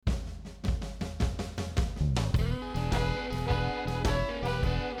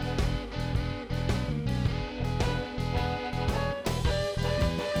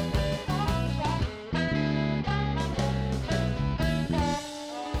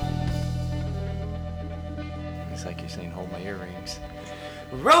It's like you're saying, hold my earrings.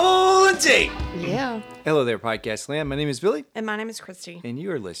 Rolling tape! Yeah. Hello there, podcast land. My name is Billy. And my name is Christy. And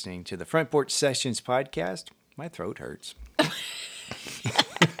you are listening to the Front Porch Sessions podcast. My throat hurts.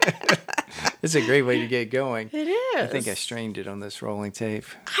 It's a great way to get going. It is. I think I strained it on this rolling tape.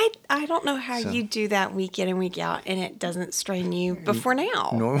 I don't know how you do that week in and week out and it doesn't strain you before now.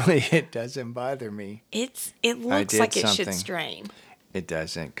 Normally it doesn't bother me. It looks like it should strain. It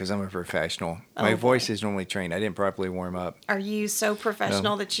doesn't, because I'm a professional. My voice is normally trained. I didn't properly warm up. Are you so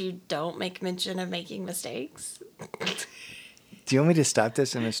professional that you don't make mention of making mistakes? Do you want me to stop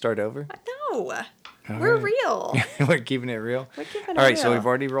this and then start over? No. We're real. We're keeping it real? We're keeping it real. All right, so we've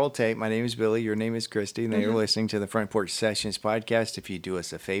already rolled tape. My name is Billy. Your name is Christy. And you're listening to the Front Porch Sessions podcast. If you do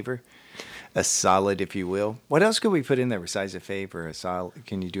us a favor, a solid, if you will. What else could we put in there besides a favor? A solid?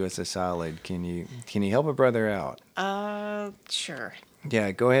 Can you do us a solid? Can you help a brother out? Sure.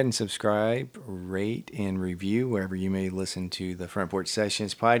 Yeah, go ahead and subscribe, rate, and review wherever you may listen to the Front Porch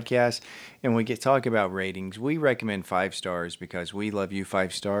Sessions podcast. And when we talk about ratings, we recommend 5 stars because we love you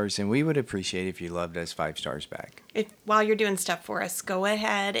 5 stars, and we would appreciate if you loved us 5 stars back. While you're doing stuff for us, go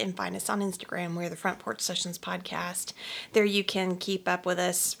ahead and find us on Instagram. We're the Front Porch Sessions podcast. There you can keep up with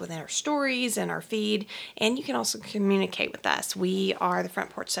us within our stories and our feed, and you can also communicate with us. We are the Front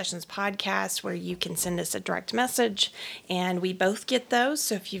Porch Sessions podcast, where you can send us a direct message, and we both get those.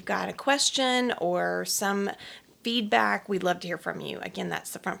 So if you've got a question or some feedback, we'd love to hear from you. Again,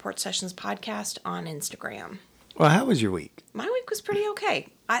 that's the Front Porch Sessions podcast on Instagram. Well, how was your week? My week was pretty okay.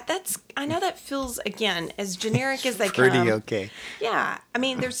 I know that feels, again, as generic as they pretty come. Okay. Yeah. I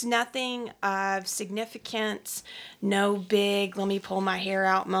mean, there's nothing of significance, no big, let me pull my hair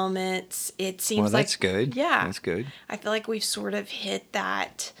out moments. It seems like... Well, that's good. Yeah. That's good. I feel like we've sort of hit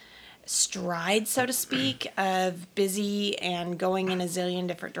that stride, so to speak, of busy and going in a zillion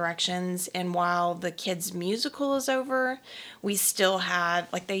different directions. And while the kids' musical is over, we still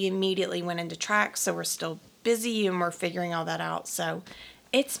have, like, they immediately went into track, so we're still busy and we're figuring all that out. So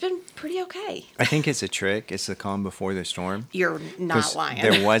it's been pretty okay. I think it's a trick. It's the calm before the storm. You're not lying.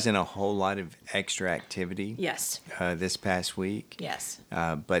 There wasn't a whole lot of extra activity. Yes. This past week. Yes.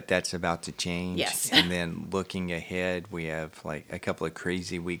 But that's about to change. Yes. And then looking ahead, we have like a couple of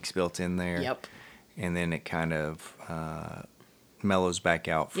crazy weeks built in there. Yep. And then it kind of mellows back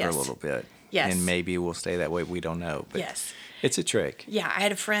out for a little bit. Yes. And maybe we'll stay that way. We don't know. But yes. It's a trick. Yeah, I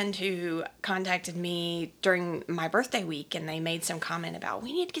had a friend who contacted me during my birthday week, and they made some comment about,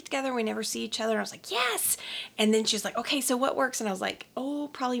 we need to get together, we never see each other. And I was like, yes. And then she was like, okay, so what works? And I was like,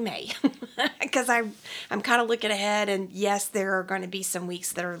 probably May. Because I'm kind of looking ahead, and yes, there are going to be some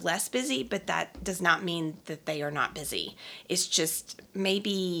weeks that are less busy, but that does not mean that they are not busy. It's just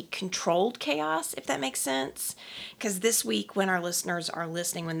maybe controlled chaos, if that makes sense. Because this week, when our listeners are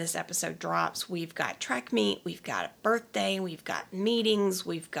listening, when this episode drops, we've got track meet, we've got a birthday, we've got meetings,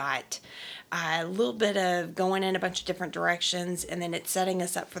 we've got a little bit of going in a bunch of different directions, and then it's setting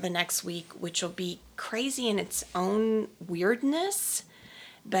us up for the next week, which will be crazy in its own weirdness.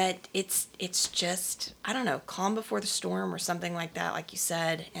 But it's just, I don't know, calm before the storm or something like that, like you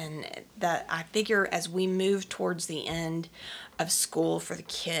said. And that I figure as we move towards the end of school for the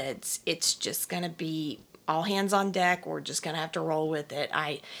kids, it's just going to be all hands on deck. We're just going to have to roll with it.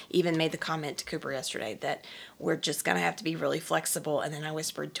 I even made the comment to Cooper yesterday that we're just going to have to be really flexible. And then I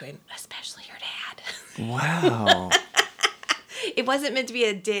whispered to him, especially your dad. Wow. It wasn't meant to be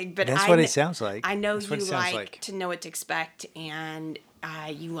a dig, but that's what it sounds like. I know you like to know what to expect, and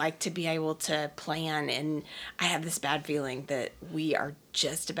you like to be able to plan. And I have this bad feeling that we are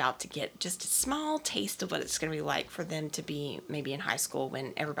just about to get just a small taste of what it's going to be like for them to be maybe in high school,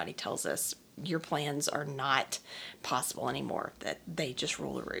 when everybody tells us your plans are not possible anymore, that they just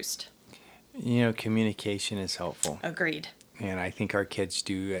rule the roost. You know, communication is helpful. Agreed. And I think our kids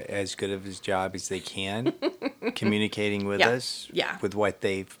do as good of a job as they can communicating with us with what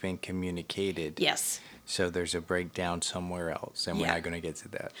they've been communicated. Yes. So there's a breakdown somewhere else, and we're not going to get to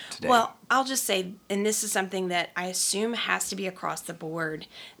that today. Well, I'll just say, and this is something that I assume has to be across the board,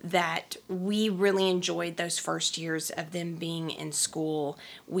 that we really enjoyed those first years of them being in school.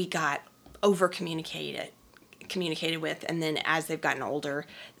 We got over-communicated with, and then as they've gotten older,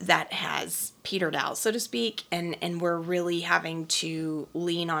 that has petered out, so to speak, and we're really having to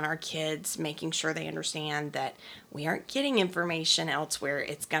lean on our kids, making sure they understand that we aren't getting information elsewhere.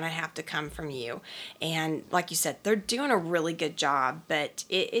 It's gonna have to come from you. And like you said, they're doing a really good job, but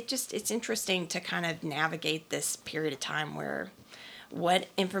it's interesting to kind of navigate this period of time where what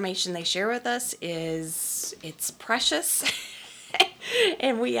information they share with us it's precious.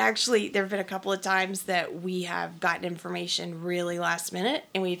 And we actually, there have been a couple of times that we have gotten information really last minute,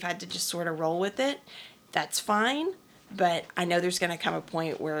 and we've had to just sort of roll with it. that's fine. But I know there's going to come a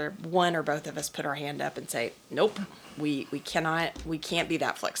point where one or both of us put our hand up and say, nope, we can't be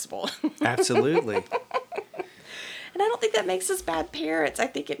that flexible. Absolutely. And I don't think that makes us bad parents. I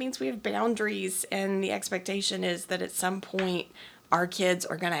think it means we have boundaries, and the expectation is that at some point our kids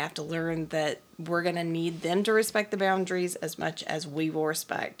are going to have to learn that we're going to need them to respect the boundaries as much as we will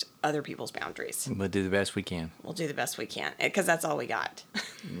respect other people's boundaries. We'll do the best we can. We'll do the best we can, because that's all we got.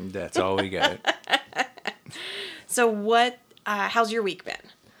 That's all we got. So how's your week been?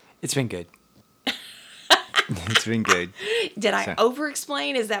 It's been good. It's been good. Did I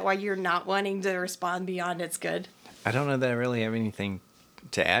over-explain? Is that why you're not wanting to respond beyond it's good? I don't know that I really have anything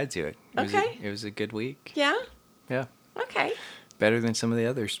to add to it. It was a good week. Yeah? Yeah. Okay. Better than some of the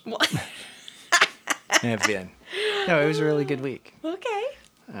others Well, have been. No, it was a really good week. okay.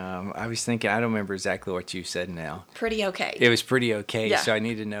 I was thinking, I don't remember exactly what you said now. Pretty okay. It was pretty okay. Yeah. So I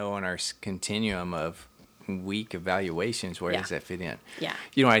need to know on our continuum of week evaluations, where does that fit in? Yeah.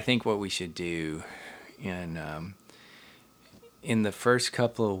 You know, I think what we should do in the first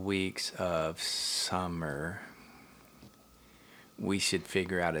couple of weeks of summer, we should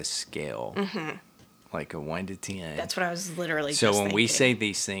figure out a scale, like a 1 to 10. That's what I was literally So just when we thinking. say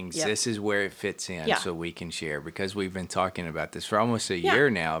these things, Yep. this is where it fits in, Yeah. so we can share, because we've been talking about this for almost a year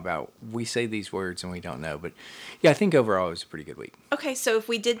now, about we say these words and we don't know. But yeah, I think overall it was a pretty good week. Okay, so if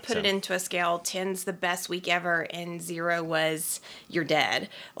we did put it So- into a scale, 10's the best week ever and 0 was you're dead.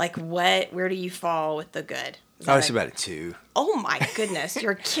 Like where do you fall with the good? Is Oh, that it's about a 2. Oh my goodness,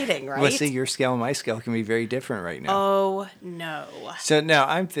 you're kidding, right? Well, see, your scale and my scale can be very different right now. Oh no. So now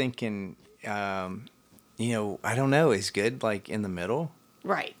I'm thinking, I don't know, is good like in the middle?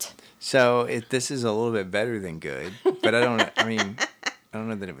 Right. So this is a little bit better than good, but I don't know. I mean, I don't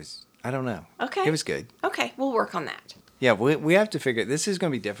know that it was, I don't know. Okay. It was good. Okay, we'll work on that. Yeah, we have to figure, this is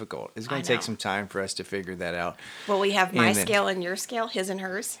going to be difficult. It's going I to take know. some time for us to figure that out. Well, we have my And then- scale and your scale, his and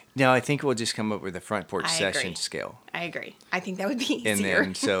hers. No, I think we'll just come up with a front porch I session agree. scale. I agree. I think that would be easier. And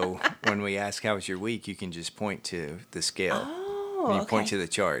then, so when we ask, how was your week, you can just point to the scale. Oh, And you okay. point to the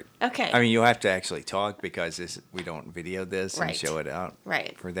chart. Okay. I mean, you'll have to actually talk, because we don't video this and Right. show it out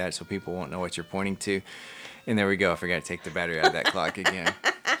Right. for that, so people won't know what you're pointing to. And there we go. I forgot to take the battery out of that clock again.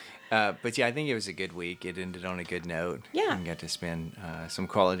 But yeah, I think it was a good week. It ended on a good note. Yeah. And got to spend some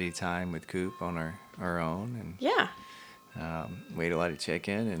quality time with Coop on our own. Yeah. And we ate a lot of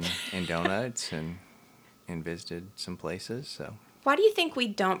chicken and donuts and visited some places. So Why do you think we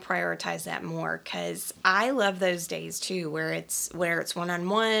don't prioritize that more? Because I love those days too, where it's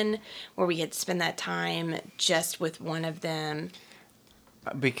one-on-one, where we get to spend that time just with one of them.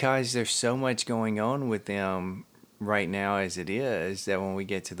 because there's so much going on with them right now as it is, that when we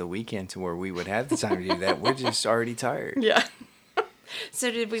get to the weekend to where we would have the time to do that, we're just already tired. Yeah. So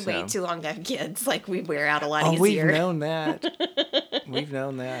did we So- wait too long to have kids? Like we wear out a lot Oh, we've easier. known that. We've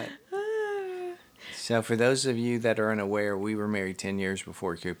known that. So for those of you that are unaware, we were married 10 years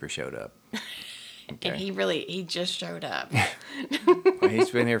before Cooper showed up. And he just showed up. Well, he's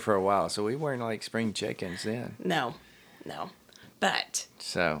been here for a while, so we weren't like spring chickens then. No. But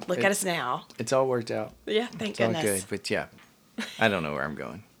So look at us now. It's all worked out. Yeah, thank It's all goodness. good. But yeah, I don't know where I'm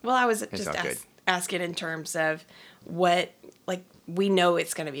going. Well, I was just all good. asking in terms of what, like, we know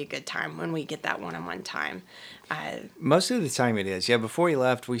it's going to be a good time when we get that one-on-one time. Most of the time it is. Yeah, before he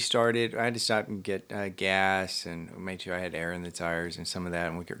left, I had to stop and get gas and make sure I had air in the tires and some of that.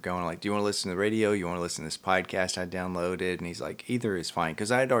 And we were going like, do you want to listen to the radio? You want to listen to this podcast I downloaded? And he's like, either is fine.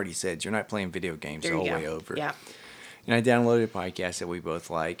 Because I had already said, you're not playing video games There the you whole go. way over. Yeah. And I downloaded a podcast that we both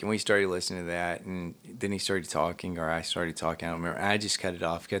like. And we started listening to that. And then he started talking, or I started talking. I don't remember. I just cut it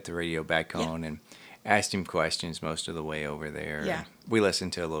off, got the radio back on, and asked him questions most of the way over there. Yeah. And we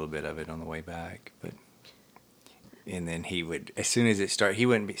listened to a little bit of it on the way back. And then he would, as soon as it started, he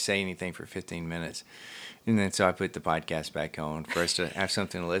wouldn't say anything for 15 minutes. And then so I put the podcast back on for us to have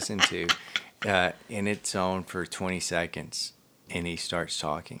something to listen to. And it's on for 20 seconds. And he starts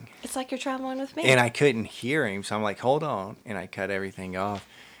talking. It's like you're traveling with me. And I couldn't hear him. So I'm like, hold on. And I cut everything off.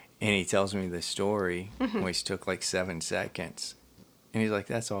 And he tells me the story, which took like 7 seconds. And he's like,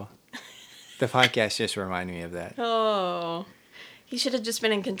 that's all. The podcast just reminded me of that. Oh. He should have just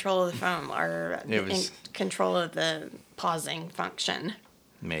been in control of the phone or in control of the pausing function.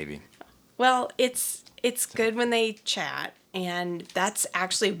 Maybe. Well, it's good when they chat, and that's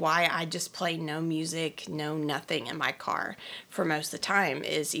actually why I just play no music, no nothing in my car for most of the time,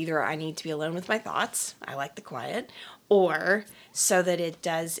 is either I need to be alone with my thoughts, I like the quiet, or so that it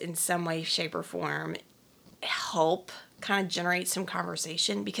does in some way, shape, or form help kind of generate some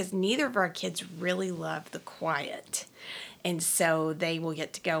conversation, because neither of our kids really love the quiet. And so they will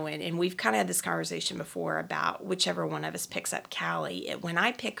get to go in. And we've kind of had this conversation before about whichever one of us picks up Callie. When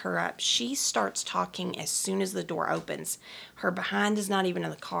I pick her up, she starts talking as soon as the door opens. Her behind is not even in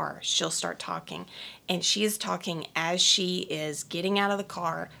the car. She'll start talking. And she is talking as she is getting out of the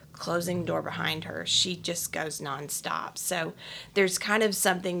car, closing the door behind her. She just goes nonstop. So there's kind of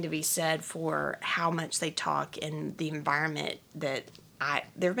something to be said for how much they talk in the environment that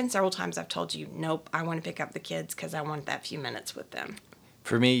there have been several times I've told you, nope, I want to pick up the kids because I want that few minutes with them.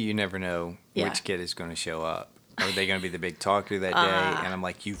 For me, you never know Yeah. which kid is going to show up. Are they going to be the big talker that day? And I'm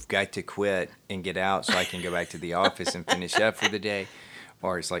like, you've got to quit and get out so I can go back to the office and finish up for the day.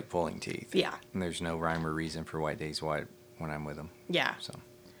 Or it's like pulling teeth. Yeah. And there's no rhyme or reason for what days what when I'm with them. Yeah. So.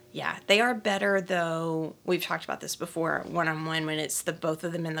 Yeah, they are better though. We've talked about this before, one-on-one when it's the both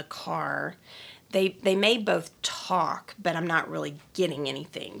of them in the car. They may both talk, but I'm not really getting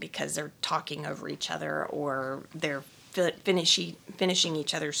anything because they're talking over each other or they're finishing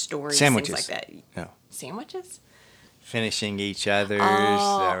each other's stories, Sandwiches. things like that. No. Sandwiches? Finishing each other's.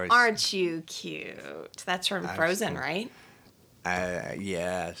 Oh, aren't you cute? That's from Frozen, right?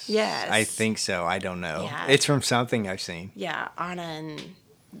 Yes. Yes. I think so. I don't know. Yeah. It's from something I've seen. Yeah, Anna and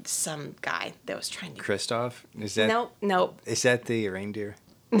some guy that was trying to... Kristoff? Is that? Nope. Is that the reindeer?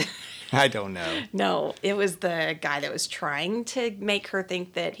 I don't know. No, it was the guy that was trying to make her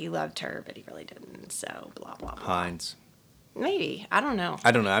think that he loved her, but he really didn't. So, blah, blah, blah. Hans. Maybe. I don't know.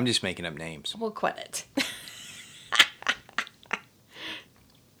 I don't know. I'm just making up names. We'll quit it.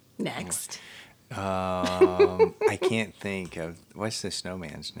 Next. I can't think of... What's the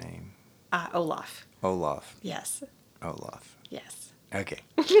snowman's name? Olaf. Olaf. Yes. Olaf. Yes. Okay.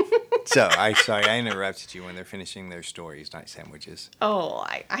 So, sorry, I interrupted you when they're finishing their stories, not sandwiches. Oh,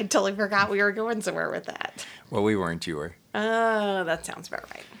 I totally forgot we were going somewhere with that. Well, we weren't. You were. Oh, that sounds about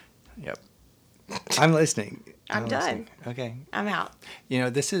right. Yep. I'm listening. I'm done. listening. Okay. I'm out. You know,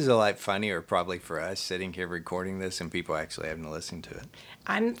 this is a lot funnier probably for us sitting here recording this and people actually having to listen to it.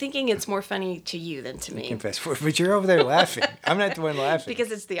 I'm thinking it's more funny to you than to me. Confess, but you're over there laughing. I'm not the one laughing.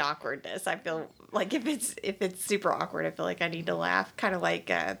 Because it's the awkwardness. I feel like if it's super awkward, I feel like I need to laugh. Kind of like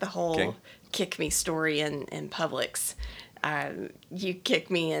the whole kick me story in Publix. You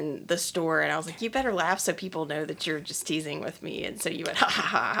kicked me in the store, and I was like, you better laugh so people know that you're just teasing with me. And so you went, ha ha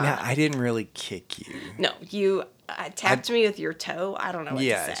ha ha. No, I didn't really kick you. No, you tapped me with your toe. I don't know what to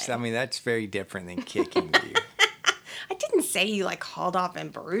Yes, say. I mean, that's very different than kicking you. I didn't say you like hauled off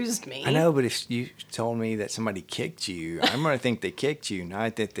and bruised me. I know, but if you told me that somebody kicked you, I'm going to think they kicked you,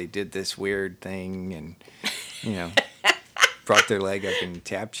 not that they did this weird thing and, you know, brought their leg up and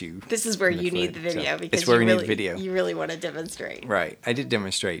tapped you. This is where you need the video because it's where we really, need video. You really want to demonstrate. Right. I did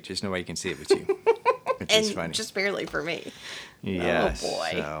demonstrate, just nobody can see it but you. Which And is funny. just barely for me. Yes. Oh, boy.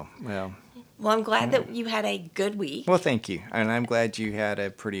 So, well, I'm glad that you had a good week. well, thank you. And I'm glad you had a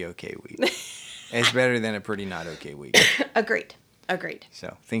pretty okay week. It's better than a pretty not okay week. Agreed.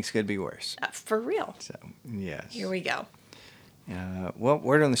 So things could be worse. For real. So, yes. Here we go. Well,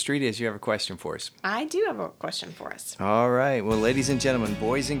 word on the street is you have a question for us. I do have a question for us. All right. Well, ladies and gentlemen,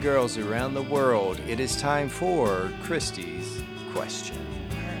 boys and girls around the world, it is time for Christy's question.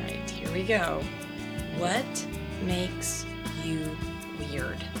 All right, here we go. What makes you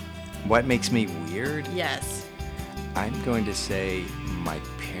weird? What makes me weird? Yes. I'm going to say my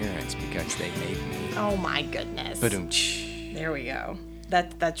parents because they made me. Oh my goodness. Ba-dum-tsh. There we go.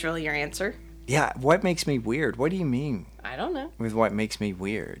 That's really your answer? Yeah, what makes me weird? What do you mean I don't know. with what makes me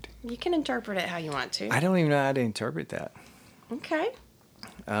weird? You can interpret it how you want to. I don't even know how to interpret that. Okay.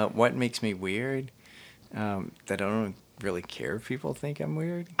 What makes me weird? That I don't really care if people think I'm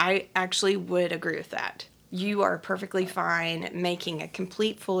weird. I actually would agree with that. You are perfectly fine making a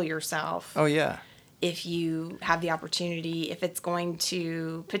complete fool of yourself. Oh, yeah. If you have the opportunity, if it's going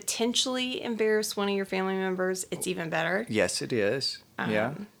to potentially embarrass one of your family members, it's even better. Yes, it is.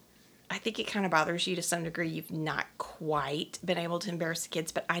 Yeah. I think it kind of bothers you to some degree. You've not quite been able to embarrass the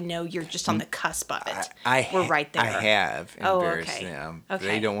kids, but I know you're just on the cusp of it. We're right there. I have embarrassed okay. them. Okay.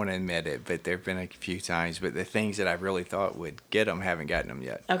 They don't want to admit it, but there have been a few times. But the things that I really thought would get them haven't gotten them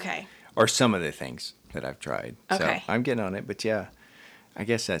yet. Okay. Or some of the things that I've tried. Okay. So I'm getting on it. But yeah, I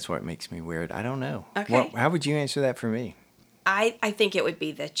guess that's what makes me weird. I don't know. Okay. How would you answer that for me? I think it would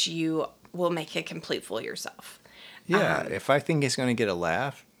be that you will make a complete fool of yourself. Yeah. If I think it's going to get a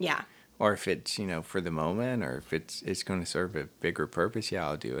laugh. Yeah. Or if it's, for the moment, or if it's going to serve a bigger purpose, yeah,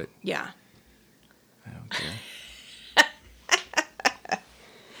 I'll do it. Yeah. I don't care.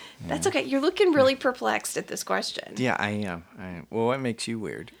 That's okay. You're looking really perplexed at this question. Yeah, I am. Well, what makes you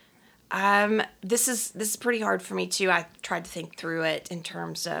weird? This is pretty hard for me too. I tried to think through it in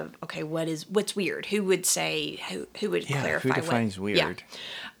terms of, okay, what's weird? Who would say, who would Yeah, clarify who defines what? Yeah. weird?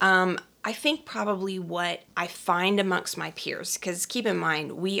 I think probably what I find amongst my peers, because keep in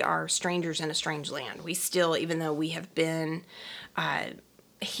mind, we are strangers in a strange land. We still, even though we have been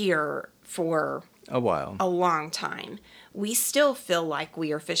here for A while. a long time, we still feel like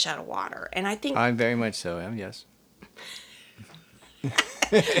we are fish out of water. And I think I'm very much so, yes.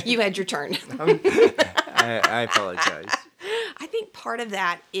 you had your turn. I apologize. I think part of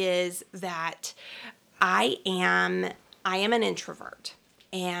that is that I am an introvert,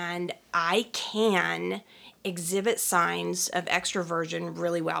 and I can exhibit signs of extroversion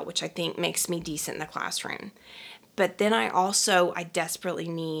really well, which I think makes me decent in the classroom. But then I desperately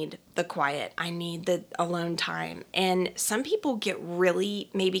need the quiet. I need the alone time. And some people get really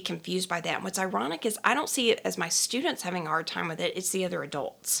maybe confused by that. And what's ironic is I don't see it as my students having a hard time with it. It's the other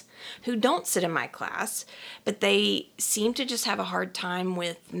adults who don't sit in my class, but they seem to just have a hard time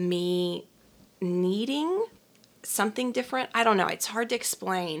with me needing something different. I don't know. It's hard to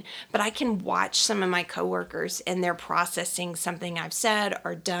explain, but I can watch some of my coworkers and they're processing something I've said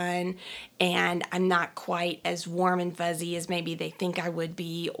or done, and I'm not quite as warm and fuzzy as maybe they think I would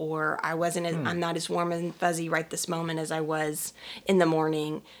be, or I'm not as warm and fuzzy right this moment as I was in the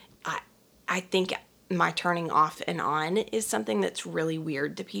morning. I think my turning off and on is something that's really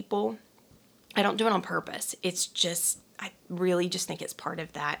weird to people. I don't do it on purpose. It's just, I really just think it's part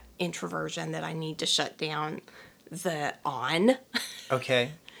of that introversion that I need to shut down the on.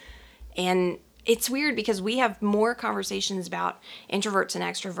 Okay. And it's weird because we have more conversations about introverts and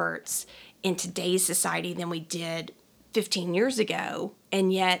extroverts in today's society than we did 15 years ago.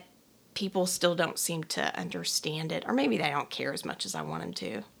 And yet people still don't seem to understand it. Or maybe they don't care as much as I want them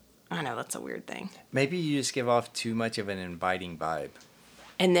to. I know that's a weird thing. Maybe you just give off too much of an inviting vibe.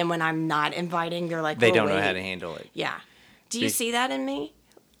 And then when I'm not inviting, they're like, They "Oh, don't know wait." how to handle it. Yeah. Do you see that in me?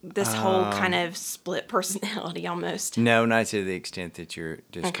 This whole kind of split personality almost. No, not to the extent that you're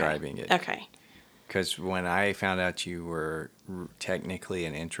describing it. Okay. Because when I found out you were technically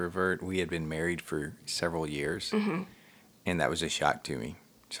an introvert, we had been married for several years. Mm-hmm. And that was a shock to me.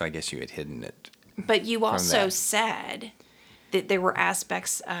 So I guess you had hidden it. But you also that. said that there were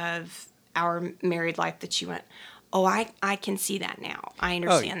aspects of our married life that you went, oh, I can see that now. I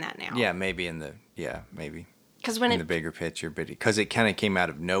understand that now. Yeah, maybe maybe. Because when in the bigger picture, but because it kind of came out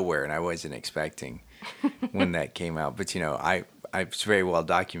of nowhere and I wasn't expecting when that came out. But it's very well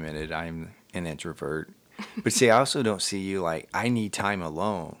documented. I'm an introvert. But see, I also don't see you like, I need time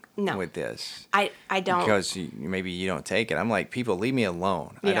alone with this. I don't. Because maybe you don't take it. I'm like, people, leave me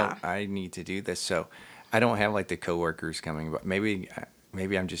alone. Yeah. I need to do this. So I don't have like the coworkers coming, but maybe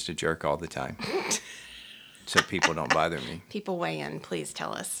I'm just a jerk all the time. So people don't bother me. People weigh in. Please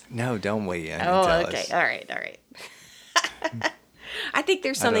tell us. No, don't weigh in. Oh, and tell okay. us. All right. I think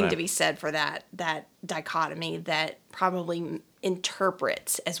there's something to be said for that dichotomy that probably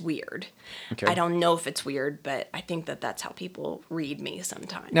interprets as weird. Okay. I don't know if it's weird, but I think that's how people read me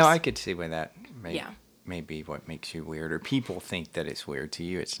sometimes. No, I could see why that may be what makes you weird. Or people think that it's weird. To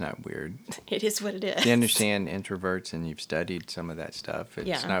you, it's not weird. It is what it is. You understand introverts and you've studied some of that stuff.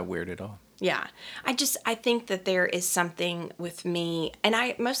 It's not weird at all. Yeah. I think that there is something with me, and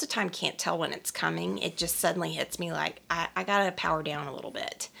I most of the time can't tell when it's coming. It just suddenly hits me like, I got to power down a little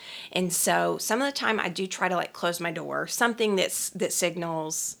bit. And so some of the time I do try to like close my door, something that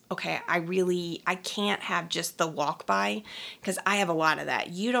signals, okay, I can't have just the walk by, because I have a lot of that.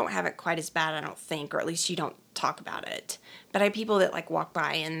 You don't have it quite as bad, I don't think, or at least you don't talk about it. But I have people that like walk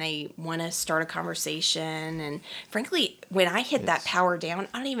by and they want to start a conversation. And frankly, when I hit that power down,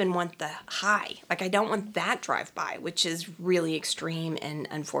 I don't even want the high. Like I don't want that drive by, which is really extreme and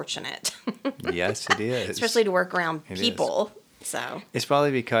unfortunate. Yes, it is. Especially to work around people. So it's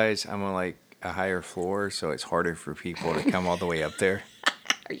probably because I'm on like a higher floor, so it's harder for people to come all the way up there.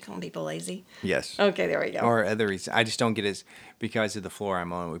 Are you calling people lazy? Yes. Okay, there we go. Or other reasons. I just don't get because of the floor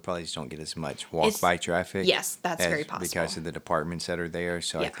I'm on, we probably just don't get as much walk-by traffic. Yes, that's very possible. Because of the departments that are there,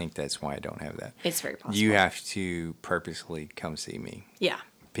 so Yeah. I think that's why I don't have that. It's very possible. You have to purposely come see me. Yeah.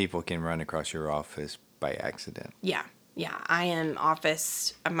 People can run across your office by accident. Yeah. My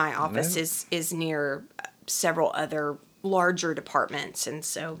office is near several other larger departments, and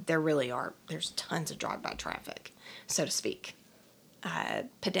so there's tons of drive-by traffic, so to speak.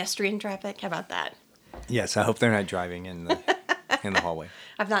 Pedestrian traffic, how about that? Yes, I hope they're not driving in the hallway.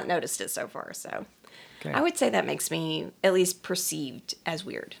 I've not noticed it so far, so Okay. I would say that makes me at least perceived as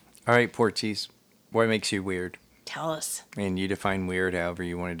weird. All right, Porties, what makes you weird? Tell us. And you define weird however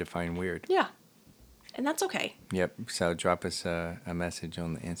you want to define weird. Yeah. And that's okay. Yep. So drop us a message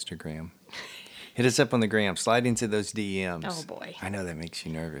on the Instagram. Hit us up on the gram. Slide into those DMs. Oh, boy. I know that makes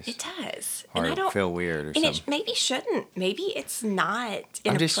you nervous. It does. Or and I don't feel weird or and something. it maybe shouldn't. Maybe it's not inappropriate.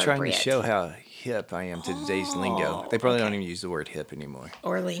 I'm just trying to show how hip I am to today's lingo. They probably don't even use the word hip anymore.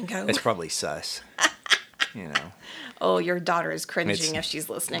 Or lingo. It's probably sus. You know. Oh, your daughter is cringing if she's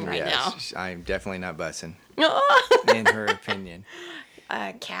listening right now. I'm definitely not bussing, Oh. in her opinion.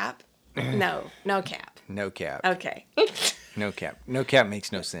 Cap? No cap. No cap. Okay. No cap. No cap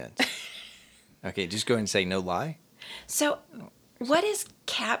makes no sense. Okay, just go ahead and say no lie. So, what is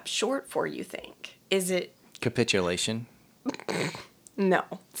cap short for, you think? Is it Capitulation. no?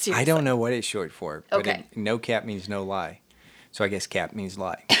 Seriously. I don't know what it's short for. But Okay. No cap means no lie. So I guess cap means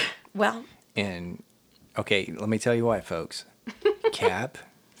lie. Well, And, okay, let me tell you why, folks. Cap,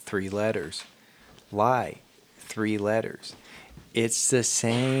 3 letters. Lie, 3 letters. It's the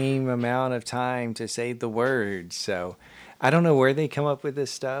same amount of time to say the word. So I don't know where they come up with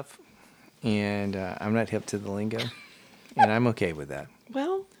this stuff. And I'm not hip to the lingo. And I'm okay with that.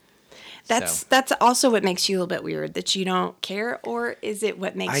 well, that's also what makes you a little bit weird, that you don't care, or is it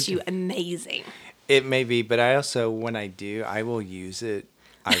what makes you amazing? It may be, but I also, when I do, I will use it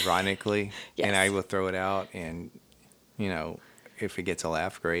ironically. Yes. And I will throw it out. And, you know, if it gets a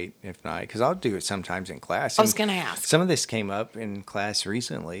laugh, great. If not, because I'll do it sometimes in class. I was going to ask. Some of this came up in class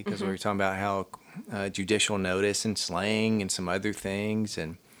recently because we were talking about how judicial notice and slang and some other things.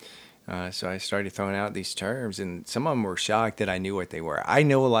 And so I started throwing out these terms, and some of them were shocked that I knew what they were. I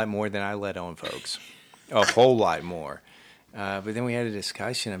know a lot more than I let on, folks. A whole lot more. But then we had a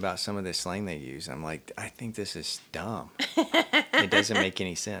discussion about some of the slang they use. I'm like, I think this is dumb. It doesn't make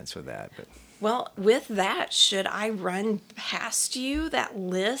any sense with that. But Well, with that, should I run past you that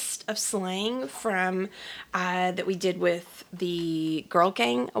list of slang from that we did with the girl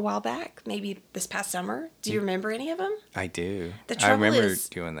gang a while back, maybe this past summer? Do you remember any of them? I do. The I trouble remember is-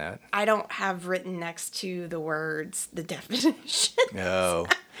 doing that. I don't have written next to the words the definition. Oh,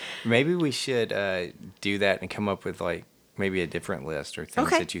 maybe we should do that and come up with like maybe a different list or things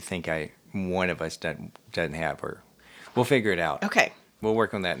Okay. that you think one of us doesn't have, or we'll figure it out. Okay, We'll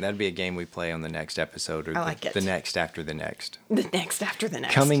work on that. And that'd be a game we play on the next episode, or I like it. the next after the next. the next after the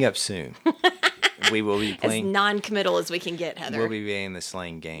next. Coming up soon, we will be as playing. non-committal as we can get, Heather. We'll be playing the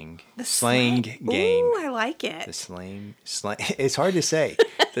slang gang. The slang game. Ooh, I like The it. slang. It's hard to say.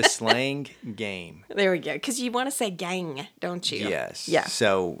 The slang game. There we go. Because you want to say gang, don't you? Yes. Yeah.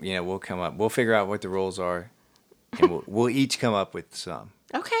 So we'll come up. We'll figure out what the rules are, and we'll each come up with some.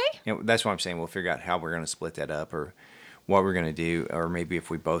 Okay. That's what I'm saying. We'll figure out how we're going to split that up, or what we're going to do, or maybe if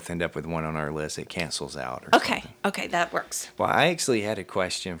we both end up with one on our list, it cancels out. Or Okay. something. Okay, that works. Well, I actually had a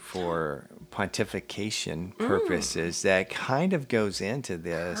question for pontification purposes that kind of goes into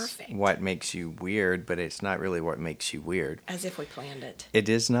this. Perfect. What makes you weird, but it's not really what makes you weird. As if we planned it. It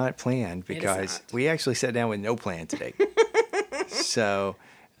is not planned because not. we actually sat down with no plan today. So,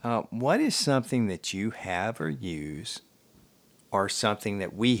 what is something that you have or use, or something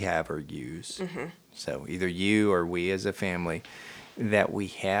that we have or use? So, either you or we as a family, that we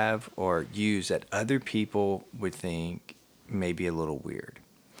have or use that other people would think may be a little weird.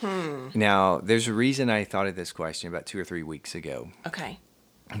 Now, there's a reason I thought of this question about 2 or 3 weeks ago. Okay.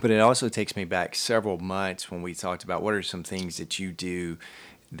 But it also takes me back several months when we talked about what are some things that you do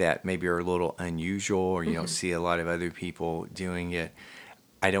that maybe are a little unusual, or you don't see a lot of other people doing it.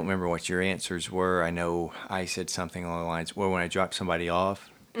 I don't remember what your answers were. I know I said something along the lines, well, when I drop somebody off,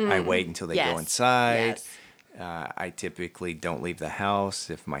 I wait until they Yes. go inside. Yes. I typically don't leave the house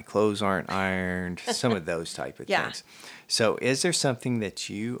if my clothes aren't ironed, some of those type of Yeah. things. So is there something that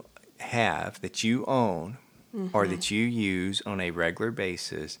you have, that you own, or that you use on a regular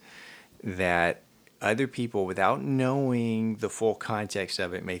basis that other people, without knowing the full context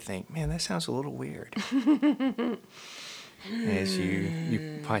of it, may think, man, that sounds a little weird? As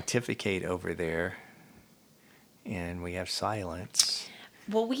you pontificate over there, and we have silence.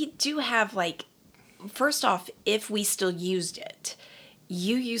 Well, we do have, like, first off, if we still used it,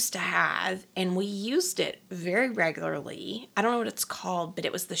 you used to have, and we used it very regularly. I don't know what it's called, but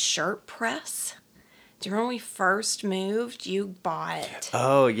it was the shirt press. Do you remember when we first moved? You bought.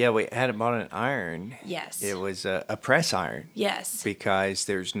 Oh, yeah, we had bought an iron. Yes. It was a press iron. Yes. Because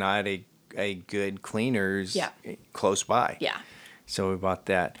there's not a good cleaners Yeah. close by. Yeah. So we bought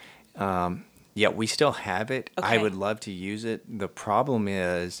that. Yeah, we still have it. I Okay. would love to use it. The problem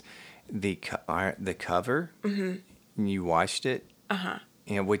is the cover. Mm-hmm. You washed it.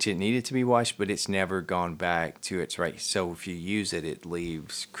 And which it needed to be washed, but it's never gone back to its right. So if you use it, it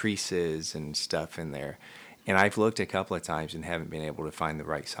leaves creases and stuff in there. And I've looked a couple of times and haven't been able to find the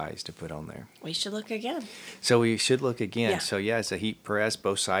right size to put on there. We should look again. So we should look again. Yeah. So yeah, it's a heat press,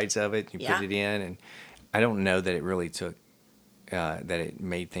 both sides of it. You Yeah. put it in, and I don't know that it really took, that it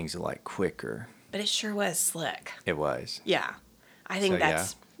made things a lot quicker. But it sure was slick. It was. Yeah. I think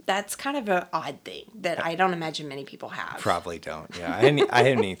So, that's kind of an odd thing that I don't imagine many people have. Probably don't. Yeah, I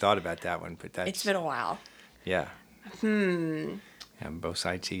hadn't even thought about that one, but that's It's been a while. yeah. And both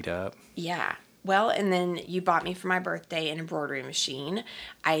sides heat up. Yeah. Well, and then you bought me for my birthday an embroidery machine.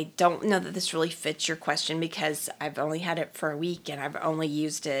 I don't know that this really fits your question because I've only had it for a week and I've only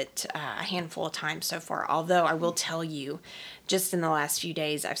used it a handful of times so far. Although I will tell you, just in the last few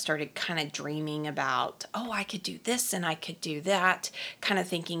days, I've started kind of dreaming about, oh, I could do this and I could do that. Kind of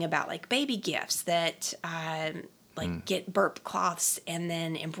thinking about like baby gifts that, get burp cloths and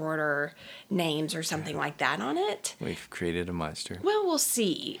then embroider names or something like that on it. We've created a monster. Well, we'll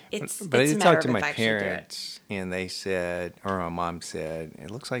see. But it's I a did matter talk to of my if I actually do it. parents, and they said, or my mom said,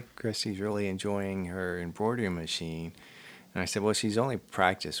 it looks like Christy's really enjoying her embroidery machine. And I said, well, she's only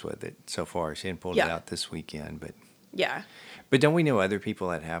practiced with it so far. She hadn't pulled it Yeah. out this weekend, Yeah. but don't we know other people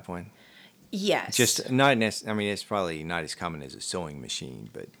that have one? Yes. Just not I mean, it's probably not as common as a sewing machine,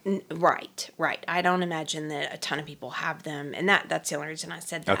 but Right. I don't imagine that a ton of people have them, and that's the only reason I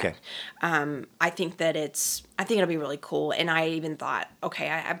said that. Okay. I think it'll be really cool, and I even thought, okay,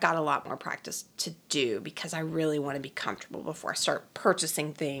 I've got a lot more practice to do because I really want to be comfortable before I start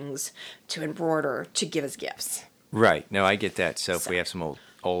purchasing things to embroider to give as gifts. right. No, I get that. So if we have some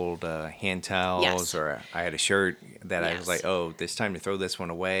old hand towels, Yes. or I had a shirt that I Yes. was like, oh, it's time to throw this one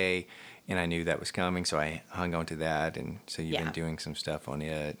away. And I knew that was coming, so I hung on to that. And so you've Yeah. been doing some stuff on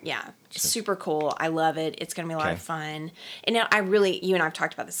it. Yeah, super cool. I love it. It's going to be a lot of Okay. fun. And now you and I've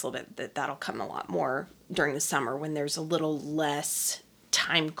talked about this a little bit, that'll come a lot more during the summer when there's a little less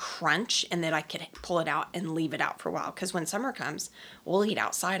time crunch and that I could pull it out and leave it out for a while. Because when summer comes, we'll eat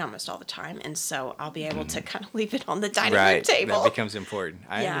outside almost all the time. And so I'll be able to kind of leave it on the dining room Right. table. That becomes important.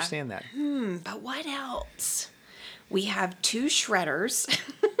 I Yeah. understand that. But what else? We have 2 shredders.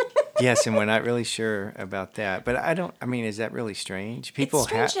 Yes, and we're not really sure about that. But I mean, is that really strange? People It's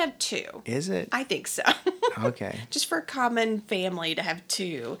strange to have 2. Is it? I think so. Okay. Just for a common family to have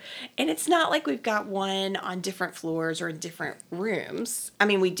 2. And it's not like we've got one on different floors or in different rooms. I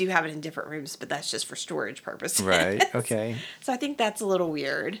mean, we do have it in different rooms, but that's just for storage purposes. Right. Okay. So I think that's a little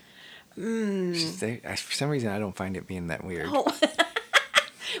weird. For some reason, I don't find it being that weird. Oh.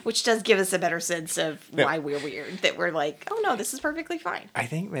 Which does give us a better sense of Yeah. why we're weird. That we're like, oh no, this is perfectly fine. I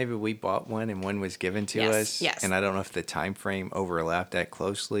think maybe we bought one and one was given to Yes, us. yes. And I don't know if the time frame overlapped that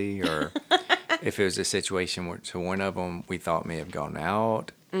closely or if it was a situation where so one of them we thought may have gone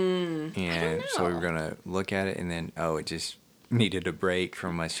out. And so we were know. going to look at it and then, it just needed a break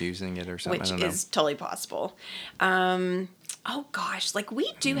from us using it or something. Which I don't know. is totally possible. Oh gosh, like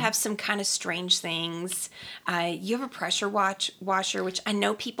we do have some kind of strange things. You have a pressure washer, which I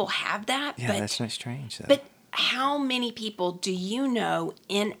know people have that, Yeah, but that's not strange though. but how many people do you know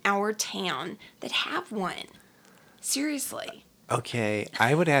in our town that have one? Seriously. Okay,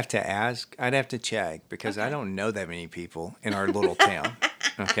 I would have to ask. I'd have to check because I don't know that many people in our little town.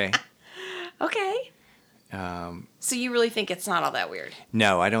 Okay. Okay. So you really think it's not all that weird?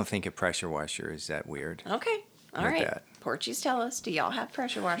 No, I don't think a pressure washer is that weird. Okay. All With right. that. Porchies, tell us, do y'all have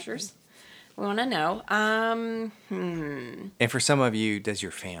pressure washers? We want to know. And for some of you, does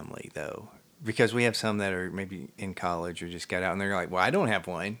your family though? Because we have some that are maybe in college or just got out and they're like, well, I don't have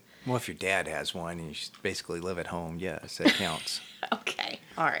one. Well, if your dad has one and you just basically live at home, yes, that counts. Okay.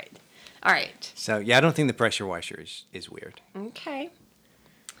 All right. All right. So, yeah, I don't think the pressure washer is weird. Okay.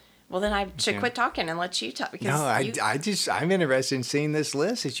 Well, then I should Okay. quit talking and let you talk because No, you, I'm interested in seeing this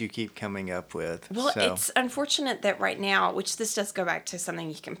list that you keep coming up with. well, so. it's unfortunate that right now, which this does go back to something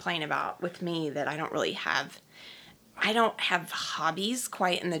you complain about with me that I don't really have. I don't have hobbies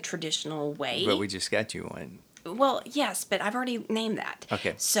quite in the traditional way. But we just got you one. Well, yes, but I've already named that.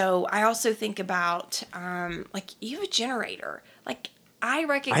 Okay. So I also think about like you have a generator. Like I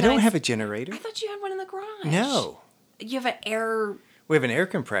recognize. I don't have a generator. I thought you had one in the garage. No. You have an air We have an air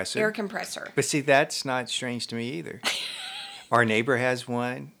compressor. compressor. But see, that's not strange to me either. Our neighbor has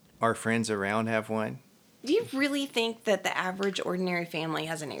one. Our friends around have one. Do you really think that the average ordinary family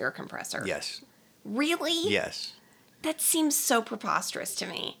has an air compressor? Yes. Really? Yes. That seems so preposterous to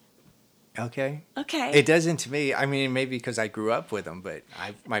me. Okay. Okay. It doesn't to me. I mean, maybe because I grew up with them, but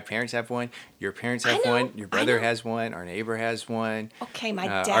my parents have one. Your parents have I know, one. Your I brother know. has one. Our neighbor has one. Okay, my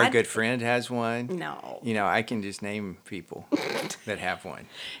Our dad- good friend has one. No. You know, I can just name people that have one.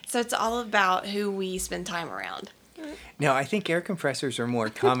 So it's all about who we spend time around. No, I think air compressors are more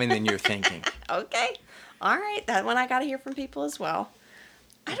common than you're thinking. Okay. All right, that one I got to hear from people as well.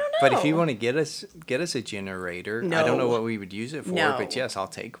 I don't know. But if you want to get us a generator, I don't know No. what we would use it for, No. but yes, I'll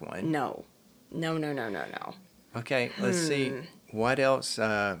take one. No. No. Okay, let's see. What else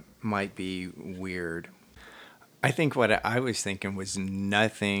might be weird? I think what I was thinking was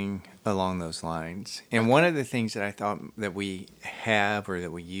nothing along those lines. And one of the things that I thought that we have or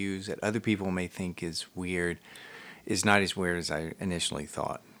that we use that other people may think is weird is not as weird as I initially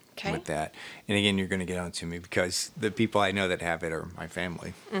thought with that. And again, you're going to get on to me because the people I know that have it are my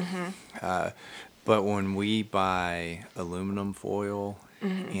family. But when we buy aluminum foil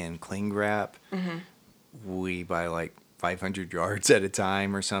and cling wrap, we buy like 500 yards at a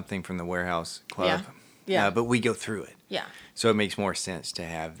time or something from the warehouse club. Yeah. But we go through it. Yeah. So it makes more sense to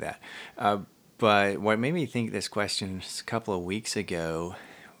have that. But what made me think this question a couple of weeks ago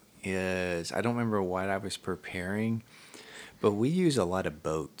is I don't remember what I was preparing, but we use a lot of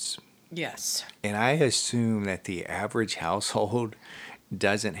boats. Yes. And I assume that the average household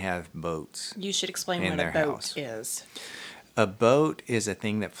doesn't have boats. You should explain In what their a boat house. is. A boat is a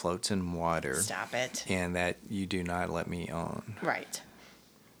thing that floats in water. Stop it. And that you do not let me own. Right.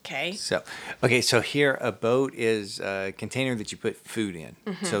 Okay. So here a boat is a container that you put food in.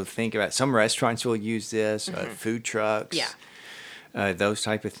 So think about some restaurants will use this, food trucks. Yeah. Those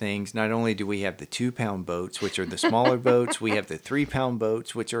type of things. Not only do we have the 2-pound boats, which are the smaller boats, we have the 3-pound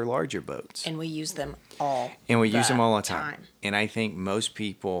boats, which are larger boats. And we use them all Use them all the time. And I think most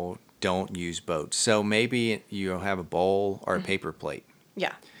people don't use boats. So maybe you'll have a bowl or a paper plate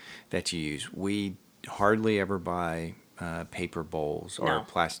Yeah. that you use. We hardly ever buy paper bowls or No.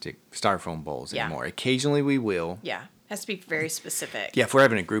 plastic styrofoam bowls Yeah. anymore. Occasionally we will. Yeah. Has to be very specific. Yeah, if we're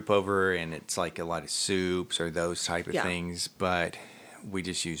having a group over and it's like a lot of soups or those type of Yeah. things, but we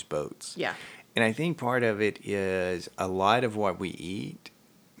just use boats. Yeah. And I think part of it is a lot of what we eat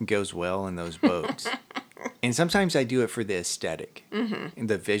goes well in those boats. And sometimes I do it for the aesthetic and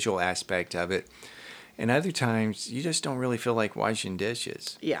the visual aspect of it. And other times you just don't really feel like washing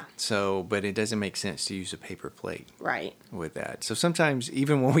dishes. Yeah. So, but it doesn't make sense to use a paper plate Right. with that. So sometimes,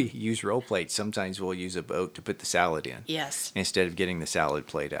 even when we use roll plates, sometimes we'll use a boat to put the salad in Yes. instead of getting the salad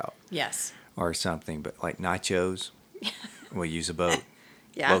plate out Yes. or something. But like nachos, we'll use a boat.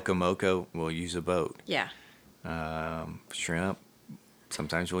 Yeah. Locomoco, we'll use a boat. Yeah. Shrimp,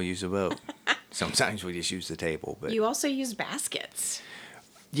 sometimes we'll use a boat. Sometimes we just use the table. But You also use baskets.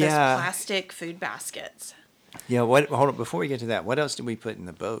 Those yeah, plastic food baskets. yeah. What? Hold on. Before we get to that, what else do we put in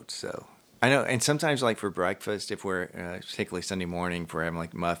the boat? So I know, and sometimes like for breakfast, if we're particularly Sunday morning, if we're having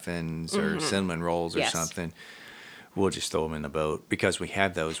like muffins or cinnamon rolls or Yes. something, we'll just throw them in the boat because we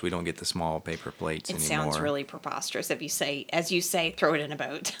have those. We don't get the small paper plates It anymore. sounds really preposterous if you say, as you say, throw it in a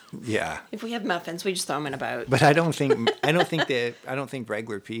boat. Yeah, If we have muffins, we just throw them in a boat. but I don't think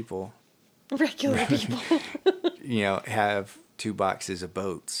regular people, Regular people. have 2 boxes of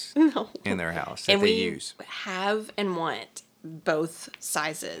boats No. in their house that And they we use. have and want both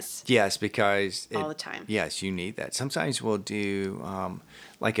sizes. Yes, because All the time. Yes, you need that. Sometimes we'll do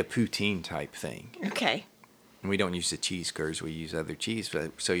like a poutine type thing. Okay. And we don't use the cheese curds. We use other cheese.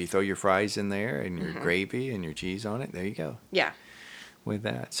 But, so you throw your fries in there and your gravy and your cheese on it. There you go Yeah. with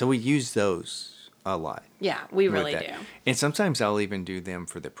that. So we use those a lot. Yeah, we with really that. do. And sometimes I'll even do them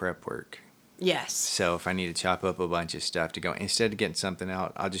for the prep work. Yes. So if I need to chop up a bunch of stuff to go, instead of getting something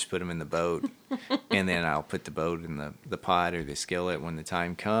out, I'll just put them in the boat. And then I'll put the boat in the pot or the skillet when the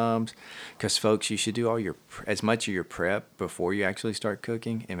time comes. Because, folks, you should do as much of your prep before you actually start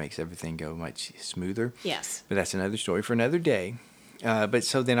cooking. It makes everything go much smoother. Yes. But that's another story for another day. But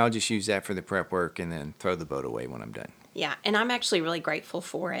so then I'll just use that for the prep work and then throw the boat away when I'm done. Yeah, and I'm actually really grateful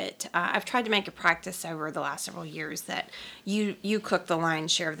for it. I've tried to make a practice over the last several years that you cook the lion's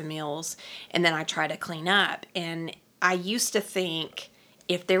share of the meals, and then I try to clean up. And I used to think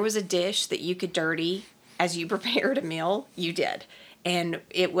if there was a dish that you could dirty as you prepared a meal, you did. And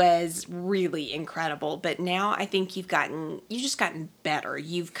it was really incredible. But now I think you've just gotten better.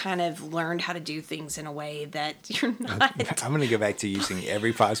 You've kind of learned how to do things in a way that you're not. I'm going to go back to using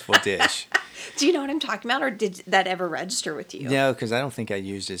every possible dish. Do you know what I'm talking about? Or did that ever register with you? No, because I don't think I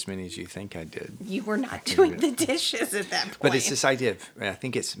used as many as you think I did. You were not doing the dishes at that point. But it's this idea of, I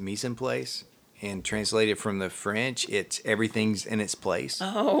think it's mise en place, and translated from the French, it's everything's in its place.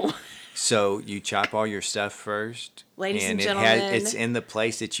 Oh. So you chop all your stuff first. Ladies and it gentlemen. it's in the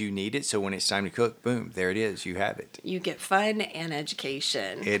place that you need it. So when it's time to cook, boom, there it is. You have it. You get fun and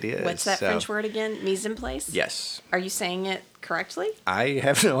education. It is, What's that so- French word again? Mise en place? Yes. Are you saying it correctly? I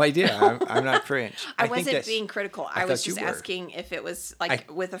have no idea. I'm not French. I think wasn't that's- being critical. I thought was you just were. asking if it was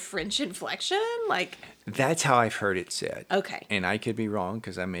like with a French inflection. Like, That's how I've heard it said. Okay. And I could be wrong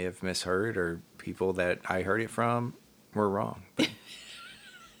because I may have misheard or people that I heard it from were wrong. But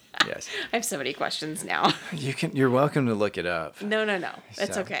yes. I have so many questions now. You're welcome to look it up. No.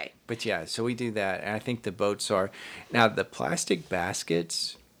 It's So, okay. But yeah, so we do that. And I think the boats are, now the plastic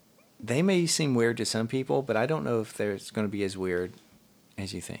baskets, they may seem weird to some people, but I don't know if it's going to be as weird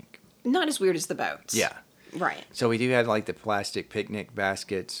as you think. Not as weird as the boats. Yeah. Right. So we do have like the plastic picnic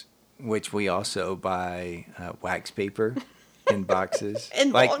baskets, which we also buy wax paper in boxes.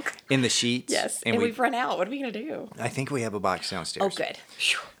 In like bulk. in the sheets. Yes. And we've run out. What are we going to do? I think we have a box downstairs. Oh, good.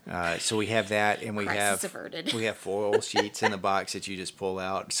 Phew. So we have that, and we Crisis averted. we have foil sheets in the box that you just pull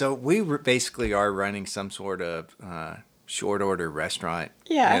out. So we basically are running some sort of short order restaurant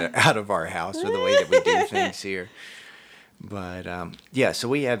out of our house with the way that we do things here. But yeah, so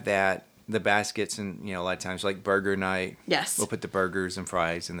we have that, the baskets, and a lot of times like burger night. Yes. We'll put the burgers and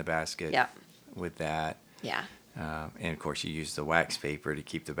fries in the basket. Yep. With that. Yeah. And of course, you use the wax paper to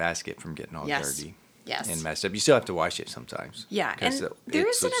keep the basket from getting all Yes. dirty. Yes. And messed up. You still have to wash it sometimes. Yeah. And there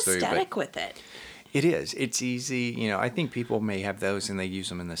is an aesthetic with it. It is. It's easy. I think people may have those and they use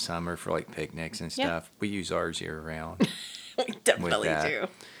them in the summer for like picnics and stuff. Yeah. We use ours year round. We definitely that.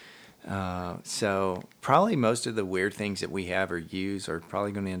 do. So probably most of the weird things that we have or use are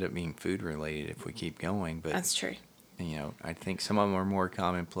probably going to end up being food related if we keep going. But That's true. I think some of them are more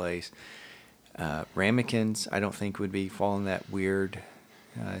commonplace. Ramekins, I don't think would be fall in that weird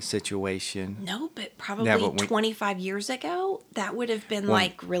situation. No, but probably 25 years ago, that would have been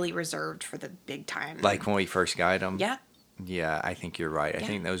like really reserved for the big time. Like when we first got them. Yeah. Yeah, I think you're right. Yeah. I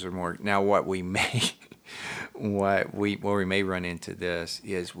think those are more now. What we may run into this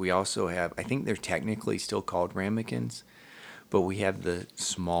is we also have. I think they're technically still called ramekins, but we have the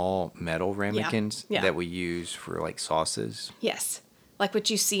small metal ramekins Yeah. that we use for like sauces. Yes. Like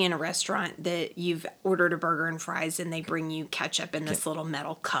what you see in a restaurant that you've ordered a burger and fries and they bring you ketchup in this little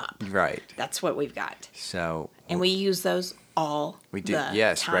metal cup. Right. That's what we've got. So. And we use those all We do. the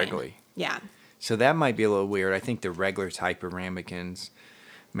Yes, time. regularly. Yeah. So that might be a little weird. I think the regular type of ramekins,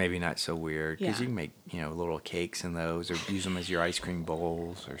 maybe not so weird because Yeah. you can make little cakes in those or use them as your ice cream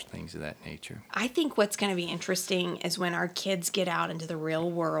bowls or things of that nature. I think what's going to be interesting is when our kids get out into the real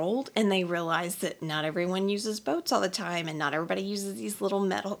world and they realize that not everyone uses boats all the time and not everybody uses these little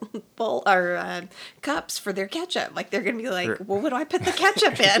metal bowl or cups for their ketchup. Like they're going to be like, well, what do I put the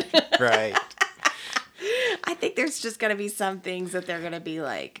ketchup in? Right. I think there's just going to be some things that they're going to be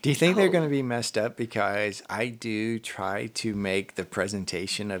like. Do you think they're going to be messed up? Because I do try to make the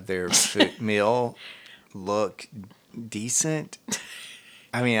presentation of their meal look decent.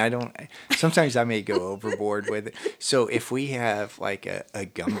 I mean, sometimes I may go overboard with it. So if we have like a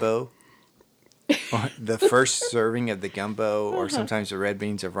gumbo, the first serving of the gumbo or sometimes the red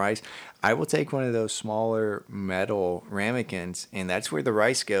beans of rice, I will take one of those smaller metal ramekins, and that's where the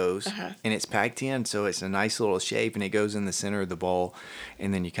rice goes, and it's packed in, so it's a nice little shape, and it goes in the center of the bowl,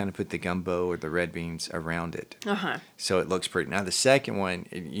 and then you kind of put the gumbo or the red beans around it. So it looks pretty. Now the second one,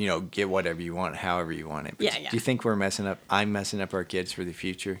 get whatever you want, however you want it. But Yeah. Do you think I'm messing up our kids for the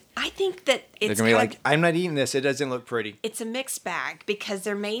future? I think that They're it's going to be like, I'm not eating this. It doesn't look pretty. it's a mixed bag because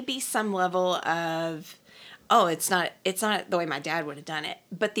there may be some level of, oh, it's not the way my dad would have done it.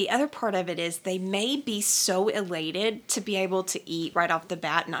 But the other part of it is they may be so elated to be able to eat right off the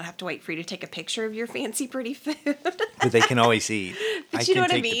bat and not have to wait for you to take a picture of your fancy, pretty food. But they can always eat. But you know can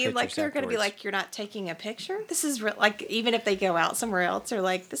what I take the mean? Like pictures they're going to be afterwards. like, you're not taking a picture? This is like, even if they go out somewhere else, they're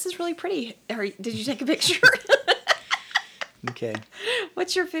like, this is really pretty. Or, did you take a picture? Okay.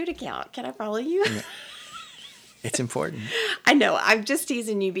 What's your food account? Can I follow you? It's important. I know. I'm just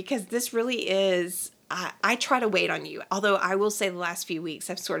teasing you because this really is. I try to wait on you. Although I will say the last few weeks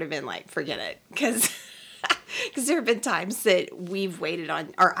I've sort of been like, forget it. Because there have been times that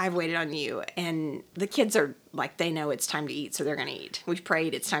I've waited on you and the kids are like, they know it's time to eat. So they're going to eat. We've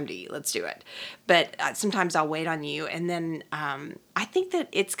prayed. It's time to eat. Let's do it. But sometimes I'll wait on you. And then I think that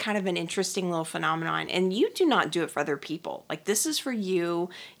it's kind of an interesting little phenomenon. And you do not do it for other people. Like this is for you.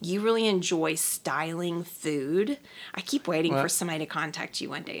 You really enjoy styling food. I keep waiting for somebody to contact you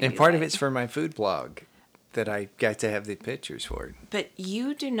one day. And be part of like, it's for my food blog that I got to have the pictures for. But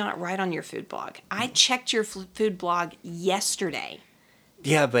you do not write on your food blog. I checked your food blog yesterday.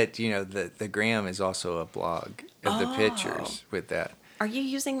 Yeah, but the gram is also a blog of the pictures with that. Are you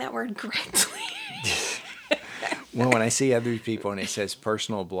using that word correctly? Well, when I see other people and it says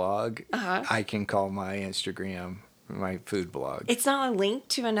personal blog, I can call my Instagram my food blog. It's not a link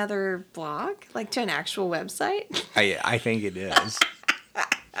to another blog, like to an actual website? I think it is.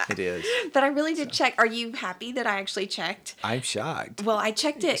 It is. But I really did check. Are you happy that I actually checked? I'm shocked. Well, I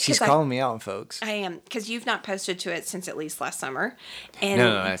checked it. She's calling me out, folks. I am, because you've not posted to it since at least last summer. And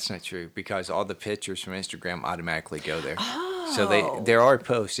No, that's not true because all the pictures from Instagram automatically go there. Oh. So there are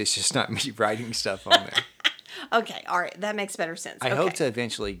posts. It's just not me writing stuff on there. Okay, all right. That makes better sense. I Okay. hope to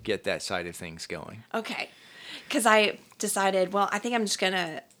eventually get that side of things going. Okay. Because I decided, well, I think I'm just going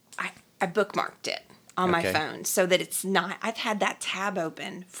to, I bookmarked it on my Okay. phone so that it's not, I've had that tab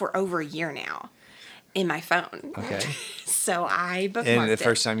open for over a year now in my phone. Okay. So I bookmarked And the it.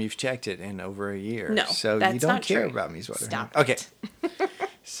 first time you've checked it in over a year. No, So that's you don't not care true. about me, sweater. Stop Okay. it.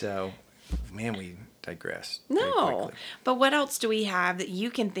 So, man, we digressed. very No. quickly. But what else do we have that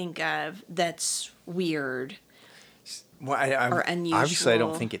you can think of that's weird? Well, Or obviously, I don't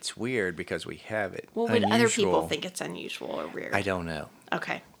unusual. think it's weird because we have it. Well, would other people Unusual, think it's unusual or weird? I don't know.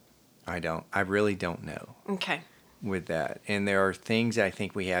 Okay. I don't. I really don't know Okay. with that. And there are things I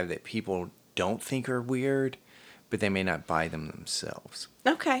think we have that people don't think are weird, but they may not buy them themselves.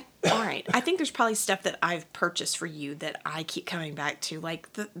 Okay. All right. I think there's probably stuff that I've purchased for you that I keep coming back to,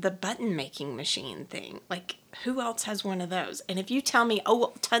 like the button making machine thing. Like, who else has one of those? And if you tell me, oh,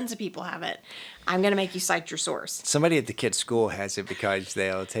 well, tons of people have it, I'm going to make you cite your source. Somebody at the kids' school has it because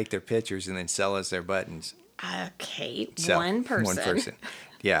they'll take their pictures and then sell us their buttons. Okay. So, One person. One person.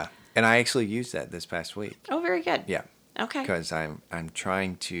 Yeah. And I actually used that this past week. Oh, very good. Yeah. Okay. Because I'm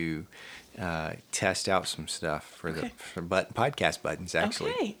trying to test out some stuff for the podcast buttons.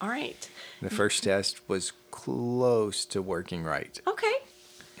 Actually, Okay. All right. the first test was close to working right, Okay.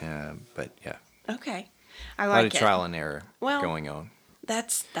 but yeah, Okay. I a like lot of it. trial and error Well, going on.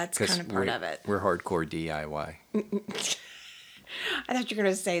 That's 'Cause kind of part of it. We're hardcore DIY. I thought you were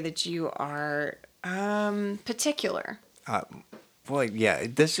going to say that you are particular. Well, yeah,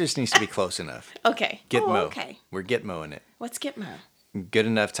 this just needs to be close enough. Okay. Gitmo. Oh, okay. We're Gitmoing it. What's Gitmo? Good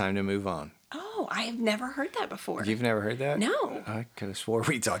enough time to move on. Oh, I have never heard that before. You've never heard that? No. I could have swore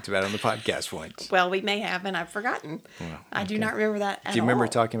we talked about it on the podcast once. Well, we may have, and I've forgotten. Well, I do okay. not remember that at Do you remember all.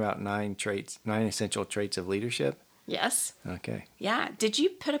 talking about 9 essential traits of leadership? Yes. Okay. Yeah. Did you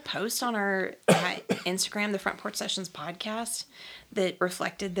put a post on our Instagram, the Front Porch Sessions podcast, that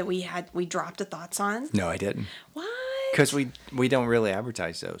reflected that we dropped the thoughts on? No, I didn't. What? Because we don't really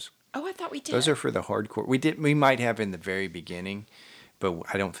advertise those. Oh, I thought we did. Those are for the hardcore. We might have in the very beginning, but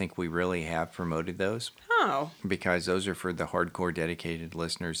I don't think we really have promoted those Oh, because those are for the hardcore dedicated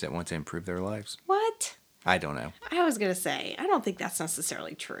listeners that want to improve their lives. what? I don't know. I was going to say, I don't think that's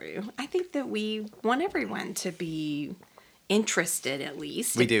necessarily true. I think that we want everyone to be interested, at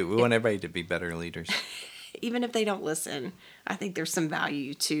least. We do. We want everybody to be better leaders. Even if they don't listen, I think there's some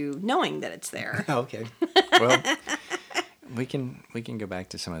value to knowing that it's there. Oh, okay. Well, we can go back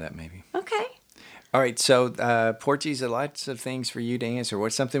to some of that maybe. Okay. All right. So, Porchies, lots of things for you to answer.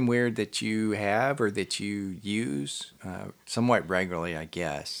 What's something weird that you have or that you use somewhat regularly, I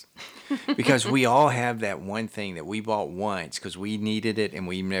guess? Because we all have that one thing that we bought once because we needed it and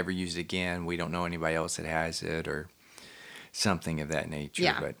we never used it again. We don't know anybody else that has it or something of that nature.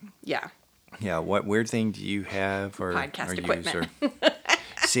 Yeah. But Yeah. yeah, what weird thing do you have or Podcast or equipment. use? Or,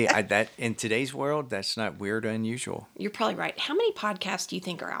 see, that in today's world, that's not weird or unusual. You're probably right. How many podcasts do you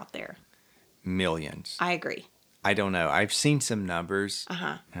think are out there? Millions. I agree. I don't know. I've seen some numbers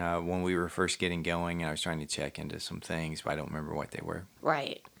Uh-huh. when we were first getting going, and I was trying to check into some things, but I don't remember what they were.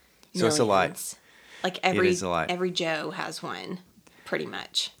 Right. So it's a lot. Millions. Like every is a lot. every Joe has one, pretty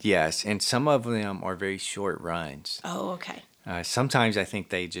much. Yes, and some of them are very short runs. Oh, okay. Sometimes I think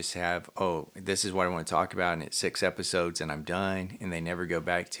they just have, oh, this is what I want to talk about, and it's 6 episodes, and I'm done, and they never go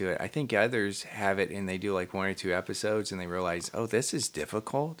back to it. I think others have it, and they do like 1 or 2 episodes, and they realize, oh, this is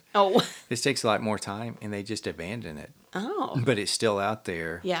difficult. Oh. This takes a lot more time, and they just abandon it. Oh. But it's still out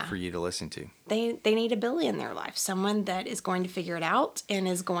there Yeah. for you to listen to. They need a Billy in their life. Someone that is going to figure it out and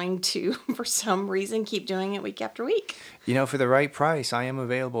is going to, for some reason, keep doing it week after week. You know, for the right price, I am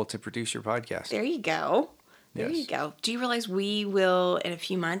available to produce your podcast. There you go. There Yes. you go. Do you realize we will, in a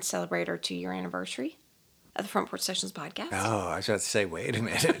few months, celebrate our 2-year anniversary of the Front Porch Sessions podcast? Oh, I was about to say, wait a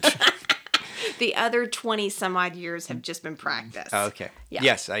minute. The other 20 some odd years have just been practice. Oh, okay. Yeah.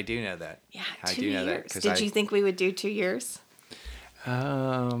 Yes, I do know that. Yeah, I 2 do know that. years. 'Cause Did you think we would do 2 years?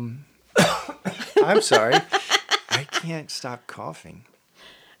 I'm sorry. I can't stop coughing.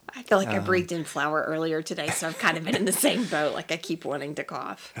 I feel like I breathed in flour earlier today, so I've kind of been in the same boat. Like I keep wanting to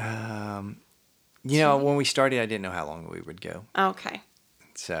cough. You know, when we started, I didn't know how long we would go. Okay.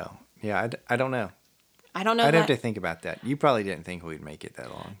 So, yeah, I don't know. I don't know I'd that. have to think about that. You probably didn't think we'd make it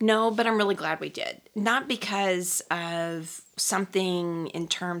that long. No, but I'm really glad we did. Not because of something in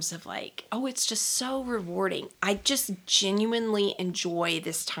terms of like, oh, it's just so rewarding. I just genuinely enjoy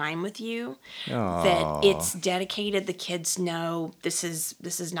this time with you. That Aw. it's dedicated. The kids know this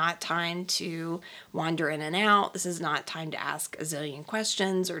is not time to wander in and out. This is not time to ask a zillion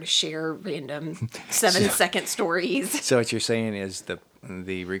questions or to share random 7-second stories. So what you're saying is the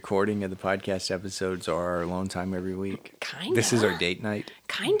recording of the podcast episodes are our alone time every week? Kinda. This is our date night?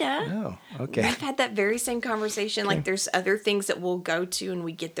 Kinda. Oh, okay. We've had that very same conversation. Like, there's other things that we'll go to and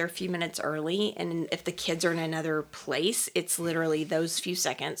we get there a few minutes early. And if the kids are in another place, it's literally those few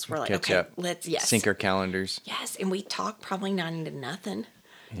seconds. We're like, Catch okay, up. yes. Sync our calendars. Yes. And we talk probably 9 into nothing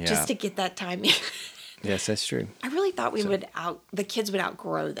Yeah. just to get that time in. Yes, that's true. I really thought the kids would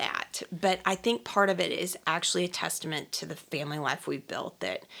outgrow that. But I think part of it is actually a testament to the family life we've built,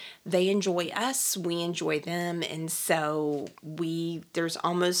 that they enjoy us, we enjoy them. And so there's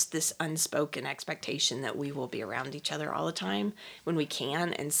almost this unspoken expectation that we will be around each other all the time when we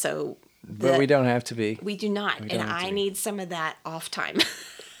can. And so But we don't have to be. we do not. We And don't have to I be. need some of that off time.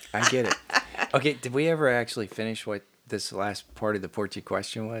 I get it. Okay, did we ever actually finish what this last part of the Porchy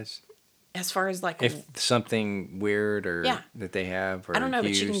question was? As far as like, If something weird or Yeah. that they have or I don't know,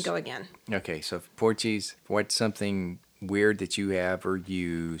 but you can use. go again. Okay, so Porchies, what's something weird that you have or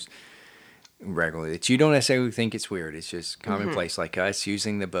use regularly that you don't necessarily think it's weird? It's just commonplace, like us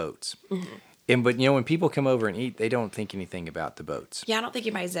using the boats. But when people come over and eat, they don't think anything about the boats. Yeah, I don't think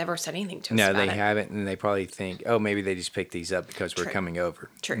anybody's ever said anything to us No, about they it. haven't, and they probably think, oh, maybe they just picked these up because we're True. coming over.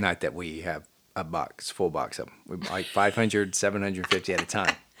 True. Not that we have a full box of them. We like 500, 750 at a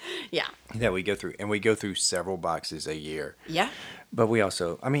time Yeah. that we go through. And we go through several boxes a year. Yeah. But we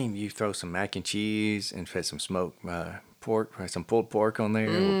also, you throw some mac and cheese and put some smoked pork, some pulled pork on there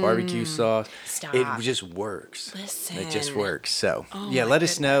with barbecue sauce. Stop. It just works. It just Listen. works. So, Oh yeah, my let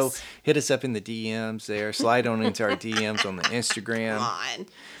us know. goodness. Hit us up in the DMs there. Slide on into our DMs on the Instagram. Come on.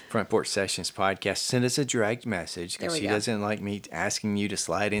 Front Porch Sessions podcast. Send us a direct message There because we she go. doesn't like me asking you to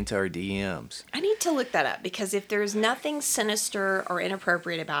slide into our DMs. I need to look that up because if there's nothing sinister or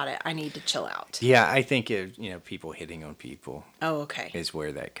inappropriate about it, I need to chill out. Yeah, I think people hitting on people Oh, okay. is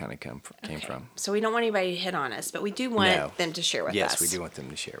where that kind of came Okay. from. So we don't want anybody to hit on us, but we do want No. them to share with us. Yes, we do want them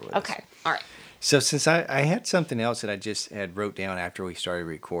to share with us. Okay. All right. So since I had something else that I just had wrote down after we started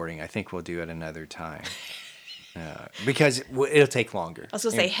recording, I think we'll do it another time because it'll take longer. I was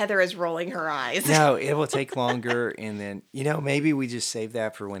going to say, Heather is rolling her eyes. No, it will take longer, and then maybe we just save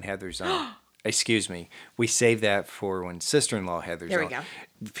that for when Heather's on. Excuse me, we save that for when sister-in-law Heather's There we on.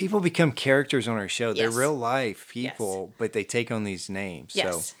 go. People become characters on our show. They're Yes. real life people, but they take on these names.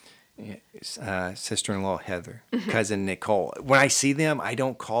 Yes. So, sister-in-law Heather, Mm-hmm. cousin Nicole. When I see them, I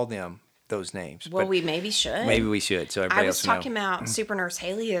don't call them those names. Well, but we maybe should. maybe we should. So I everybody was else know. talking about Super Nurse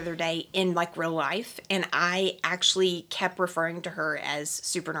Haley the other day in like real life, and I actually kept referring to her as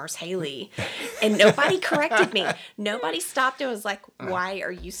Super Nurse Haley, and nobody corrected me. Nobody stopped and was like, "Why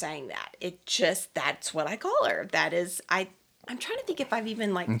are you saying that?" That's what I call her. That is, I'm trying to think if I've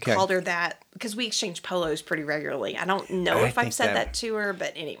even Okay. called her that because we exchange polos pretty regularly. I don't know I if I've think said that- that to her,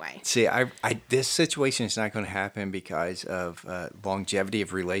 but anyway. See, this situation is not going to happen because of longevity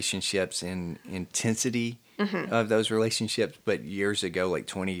of relationships and intensity Mm-hmm. of those relationships. But years ago, like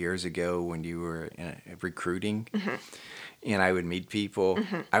 20 years ago, when you were recruiting, Mm-hmm. and I would meet people,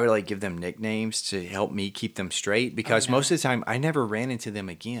 I would give them nicknames to help me keep them straight because most of the time I never ran into them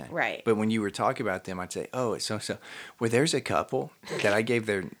again. Right. But when you were talking about them, I'd say, "Oh, it's so." Well, there's a couple that I gave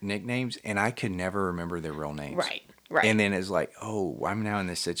their nicknames, and I could never remember their real names. Right. Right. And then it's like, oh, I'm now in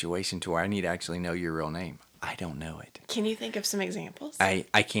this situation to where I need to actually know your real name. I don't know it. Can you think of some examples? I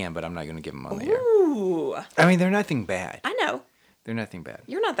can, but I'm not going to give them on the air. Ooh, They're nothing bad. I know. They're nothing bad.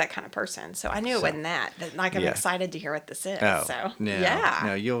 You're not that kind of person, so I knew it wasn't that. But I'm Yeah. excited to hear what this is. Oh, So no, yeah,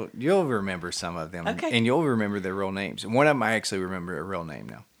 no, you'll remember some of them, Okay. and you'll remember their real names. And one of them I actually remember a real name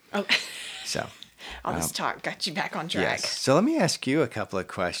now. Oh, So all this talk got you back on track. yes. So let me ask you a couple of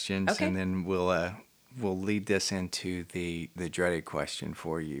questions, Okay. and then we'll lead this into the dreaded question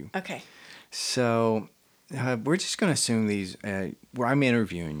for you. Okay. So we're just going to assume these. Where I'm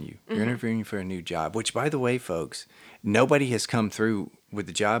interviewing you, Mm-hmm. you're interviewing for a new job. Which, by the way, folks, nobody has come through with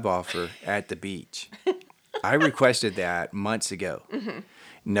the job offer at the beach. I requested that months ago.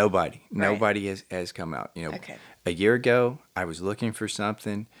 Nobody has come out. Okay. A year ago, I was looking for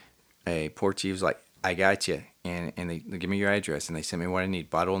something. A Portuguese was like, "I got you," and they give me your address, and they sent me what I need: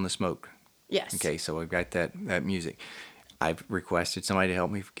 bottle in the smoke. Yes. Okay, so we've got that music. I've requested somebody to help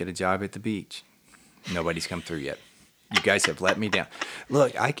me get a job at the beach. Nobody's come through yet. You guys have let me down.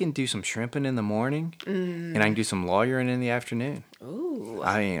 Look, I can do some shrimping in the morning, and I can do some lawyering in the afternoon. Ooh.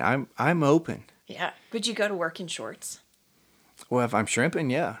 I mean, I'm open. Yeah. Would you go to work in shorts? Well, if I'm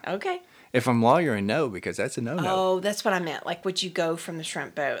shrimping, yeah. Okay. If I'm lawyering, no, because that's a no-no. Oh, that's what I meant. Like, would you go from the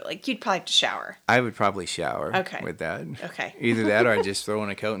shrimp boat? Like, you'd probably have to shower. I would probably shower Okay. with that. Okay. Either that or I'd just throw on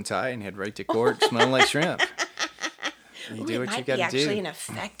a coat and tie and head right to court smelling like shrimp. You Ooh, do it what you might got be to actually do. an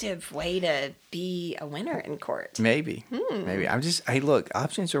effective way to be a winner in court. Maybe. Maybe. Hey, look,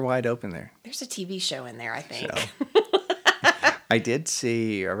 options are wide open there. There's a TV show in there, I think. I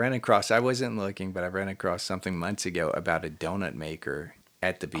ran across, I wasn't looking, but I ran across something months ago about a donut maker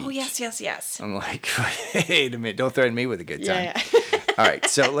at the beach. Oh, yes. I'm like, wait a minute, don't threaten me with a good time. Yeah. All right,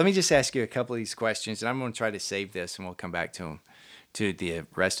 so let me just ask you a couple of these questions, and I'm going to try to save this, and we'll come back to them, to the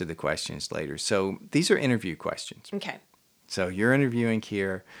rest of the questions later. So these are interview questions. Okay. So you're interviewing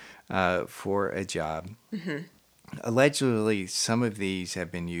here for a job. Mm-hmm. Allegedly, some of these have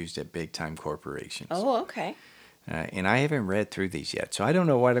been used at big-time corporations. Oh, okay. And I haven't read through these yet, so I don't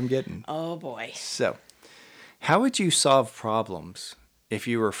know what I'm getting. Oh, boy. So, how would you solve problems if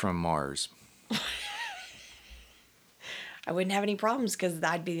you were from Mars? I wouldn't have any problems because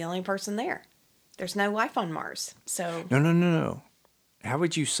I'd be the only person there. There's no life on Mars. So, No. How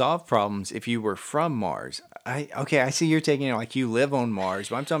would you solve problems if you were from Mars? I see you're taking it like you live on Mars,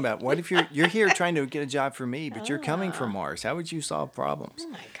 but I'm talking about what if you're here trying to get a job for me, but you're coming from Mars? How would you solve problems? oh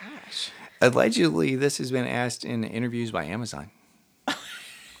my gosh. Allegedly, this has been asked in interviews by Amazon.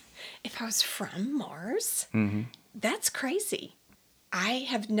 If I was from Mars, that's crazy. I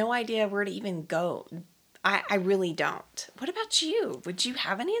have no idea where to even go. I really don't. What about you? Would you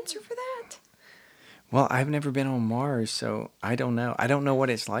have an answer for that? Well, I've never been on Mars, so I don't know. I don't know what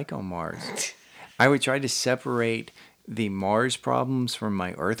it's like on Mars. I would try to separate the Mars problems from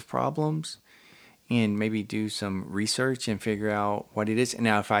my Earth problems and maybe do some research and figure out what it is. And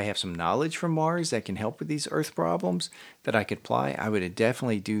now, if I have some knowledge from Mars that can help with these Earth problems that I could apply, I would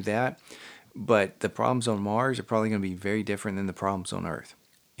definitely do that. But the problems on Mars are probably going to be very different than the problems on Earth.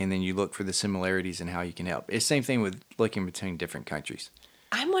 And then you look for the similarities and how you can help. It's the same thing with looking between different countries.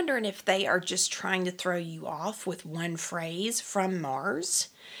 I'm wondering if they are just trying to throw you off with one phrase from Mars,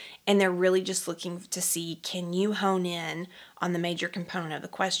 and they're really just looking to see, can you hone in on the major component of the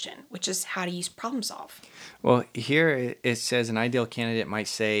question, which is how to use problem solve. Well, here it says an ideal candidate might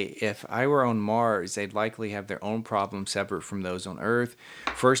say, if I were on Mars, they'd likely have their own problems separate from those on Earth.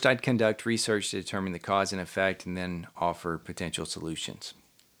 First, I'd conduct research to determine the cause and effect and then offer potential solutions.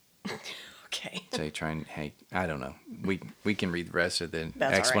 Okay. So you try and, hey, I don't know. We can read the rest of the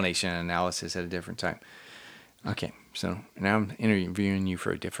That's explanation and analysis at a different time. Okay, so now I'm interviewing you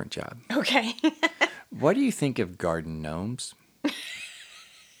for a different job. Okay. What do you think of garden gnomes?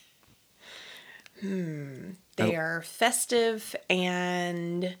 They are festive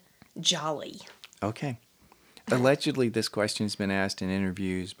and jolly. Okay. Allegedly, this question's been asked in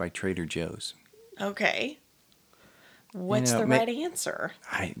interviews by Trader Joe's. Okay. What's the right answer?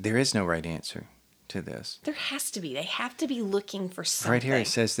 There is no right answer to this. There has to be. They have to be looking for something. Right here it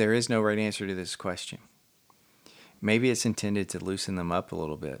says there is no right answer to this question. Maybe it's intended to loosen them up a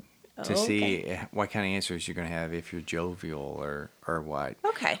little bit to see what kind of answers you're going to have if you're jovial or what.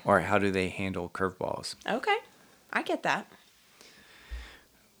 Okay. Or how do they handle curveballs. Okay. I get that.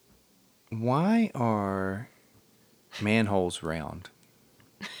 Why are manholes round?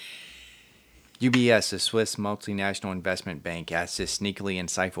 UBS, a Swiss multinational investment bank, asked this sneakily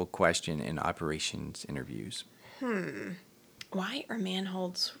insightful question in operations interviews. Why are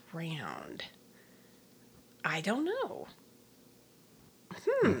manholes round? I don't know.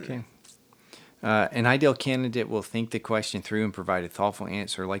 Okay. An ideal candidate will think the question through and provide a thoughtful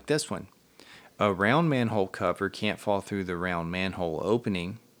answer like this one. A round manhole cover can't fall through the round manhole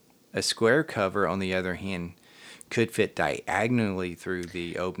opening. A square cover, on the other hand, could fit diagonally through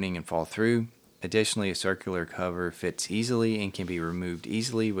the opening and fall through. Additionally, a circular cover fits easily and can be removed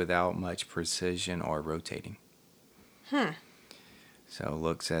easily without much precision or rotating. So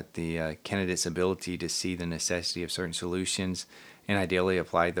looks at the candidate's ability to see the necessity of certain solutions and ideally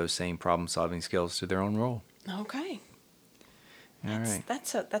apply those same problem-solving skills to their own role. Okay. All right.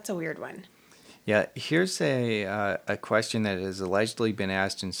 That's a weird one. Yeah, here's a question that has allegedly been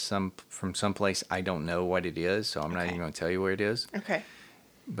asked from someplace. I don't know what it is, so I'm not even going to tell you where it is. Okay.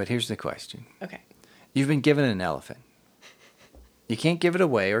 But here's the question. Okay. You've been given an elephant. You can't give it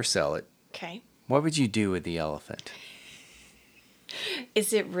away or sell it. Okay. What would you do with the elephant?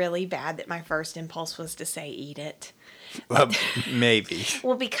 Is it really bad that my first impulse was to say eat it? Maybe.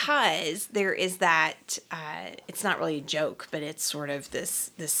 Well, because there is that, it's not really a joke, but it's sort of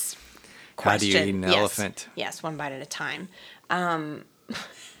this question. How do you eat an elephant? Yes, one bite at a time. What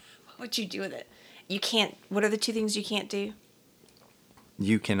would you do with it? You can't, what are the two things you can't do?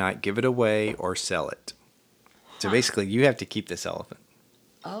 You cannot give it away or sell it. So basically, you have to keep this elephant.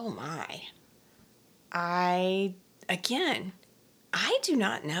 Oh my. Again, I do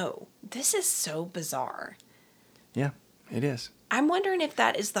not know. This is so bizarre. Yeah, it is. I'm wondering if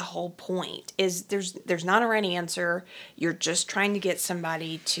that is the whole point. Is there's not a right answer. You're just trying to get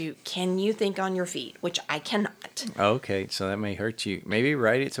somebody to, can you think on your feet, which I cannot. Okay, so that may hurt you. Maybe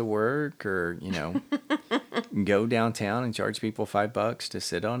write it to work, or go downtown and charge people $5 to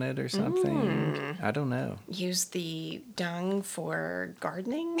sit on it or something. I don't know. Use the dung for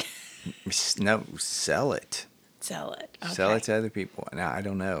gardening. No, sell it. Sell it. Okay. Sell it to other people. Now, I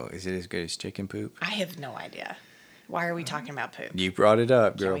don't know. Is it as good as chicken poop? I have no idea. Why are we talking about poop? You brought it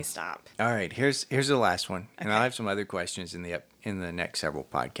up, girl. Can we stop? All right, here's the last one, and Okay. I'll have some other questions in the next several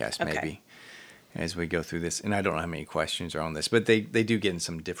podcasts, Okay. maybe, as we go through this. And I don't know how many questions are on this, but they do get in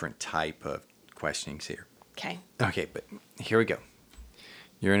some different type of questionings here. Okay. Okay, but here we go.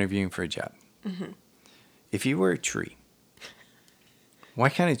 You're interviewing for a job. Mm-hmm. If you were a tree,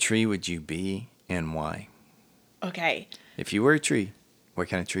 what kind of tree would you be and why? Okay. If you were a tree, what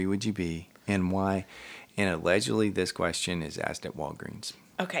kind of tree would you be and why? And allegedly, this question is asked at Walgreens.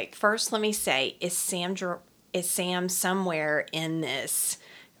 Okay. First, let me say, is Sam somewhere in this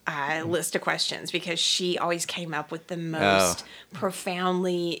list of questions? Because she always came up with the most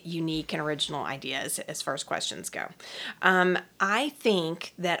profoundly unique and original ideas as far as questions go. I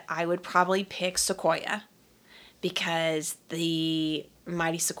think that I would probably pick Sequoia, because the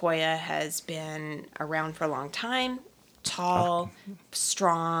mighty Sequoia has been around for a long time, tall,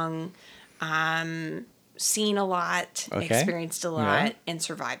 strong, seen a lot, Okay. experienced a lot, Yeah. and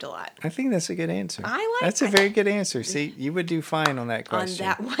survived a lot. I think that's a good answer. That's a very good answer. See, you would do fine on that question.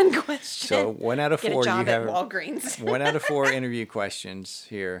 On that one question. So 1 out of 4, Get a job you at have Walgreens. 1 out of 4 interview questions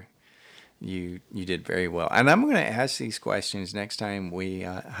here. You did very well, and I'm going to ask these questions next time we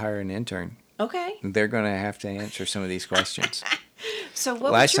hire an intern. Okay. They're going to have to answer some of these questions. So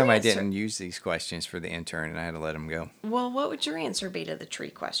what Last would your time I answer? didn't use these questions for the intern, and I had to let him go. Well, what would your answer be to the tree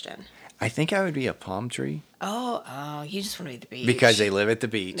question? I think I would be a palm tree Oh, you just want to be at the beach. because they live at the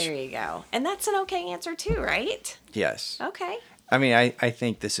beach. There you go. And that's an okay answer too, right? Yes. Okay. I mean, I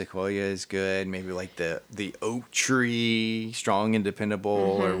think the sequoia is good. Maybe like the oak tree, strong and dependable,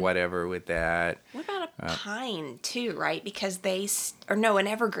 or whatever with that. What about a pine too, right? Because an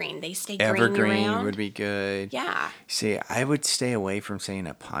evergreen. They stay green Evergreen around. would be good. Yeah. See, I would stay away from saying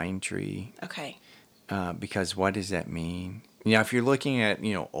a pine tree Okay. because what does that mean? If you're looking at,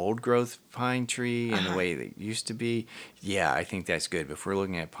 old growth pine tree and the way they used to be, yeah, I think that's good. But if we're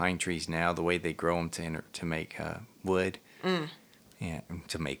looking at pine trees now, the way they grow them to make wood, yeah,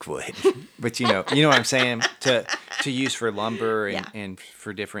 to make wood. But you know what I'm saying? To use for lumber and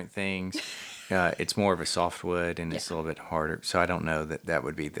for different things. It's more of a softwood and it's a little bit harder. So I don't know that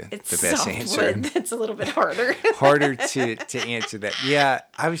would be the best answer. Softwood. That's a little bit harder. Harder to answer that. Yeah,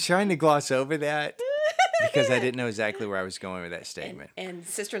 I was trying to gloss over that because I didn't know exactly where I was going with that statement. And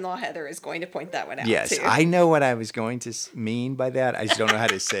sister-in-law Heather is going to point that one out Yes, too. I know what I was going to mean by that. I just don't know how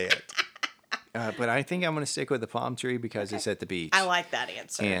to say it. But I think I'm going to stick with the palm tree because it's at the beach. I like that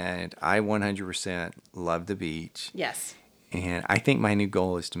answer. And I 100% love the beach. Yes. And I think my new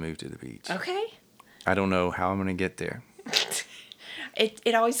goal is to move to the beach. Okay. I don't know how I'm going to get there.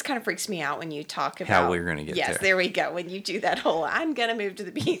 It always kind of freaks me out when you talk about How we're gonna get yes, there. there we go. When you do that whole I'm gonna move to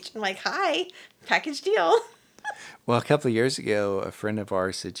the beach. I'm like, hi, package deal. Well, a couple of years ago, a friend of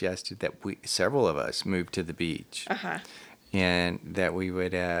ours suggested that several of us move to the beach. And that we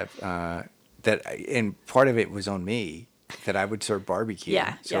would have and part of it was on me, that I would serve barbecue.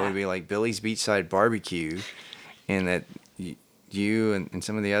 Yeah, So it would be like Billy's Beachside Barbecue, and that you and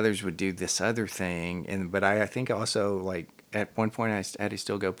some of the others would do this other thing. But I think also, like, at one point I had to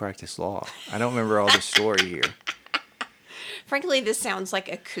still go practice law. I don't remember all the story here. Frankly, this sounds like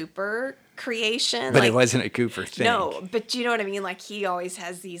a Cooper creation. But it wasn't a Cooper thing. No, but you know what I mean? Like, he always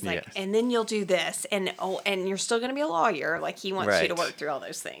has these, like, Yes. and then you'll do this, and you're still going to be a lawyer. Like, he wants you to Right. work through all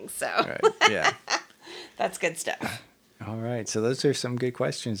those things. So Right, yeah. that's good stuff. All right. So those are some good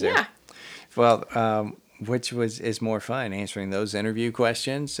questions there. Yeah. Well, which is more fun, answering those interview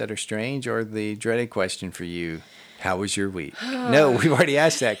questions that are strange or the dreaded question for you? How was your week? No, we've already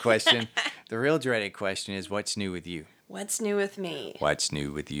asked that question. The real dreaded question is, what's new with you? What's new with me? What's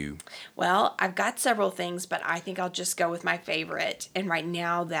new with you? Well, I've got several things, but I think I'll just go with my favorite. And right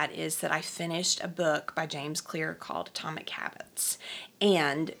now, that is that I finished a book by James Clear called Atomic Habits.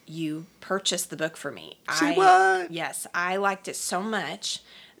 And you purchased the book for me. Say what? Yes, I liked it so much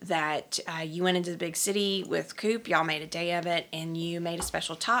that you went into the big city with Coop. Y'all made a day of it, and you made a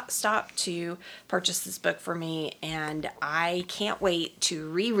special stop to purchase this book for me. And I can't wait to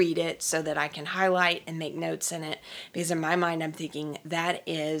reread it so that I can highlight and make notes in it. Because in my mind, I'm thinking that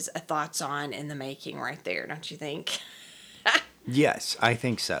is a thoughts on in the making right there, don't you think? Yes, I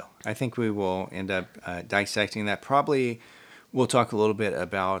think so. I think we will end up dissecting that. Probably we'll talk a little bit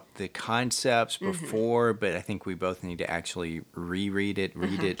about the concepts before, but I think we both need to actually reread it,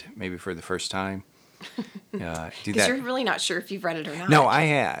 read it maybe for the first time. Do Because that. you're really not sure if you've read it or not. No, I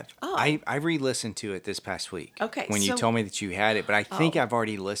have. Oh. I re-listened to it this past week. Okay, When you so- told me that you had it, but I think I've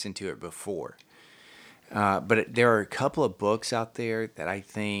already listened to it before. But there are a couple of books out there that I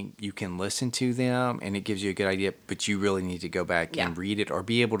think you can listen to them and it gives you a good idea, but you really need to go back and read it or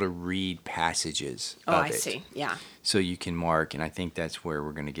be able to read passages Oh, of I it. see. Yeah. So you can mark, and I think that's where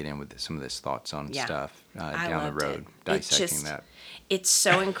we're going to get in with some of this thoughts on Yeah. stuff I down the loved road, it. dissecting that. It's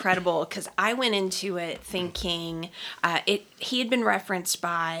so incredible because I went into it thinking he had been referenced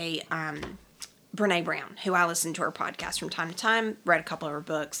by Brene Brown, who I listen to her podcast from time to time, read a couple of her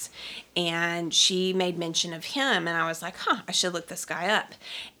books, and she made mention of him, and I was like, I should look this guy up.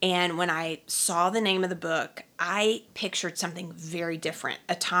 And when I saw the name of the book, I pictured something very different.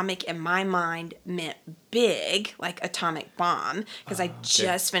 Atomic in my mind meant big, like atomic bomb, because I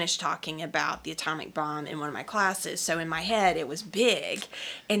just finished talking about the atomic bomb in one of my classes. So in my head, it was big.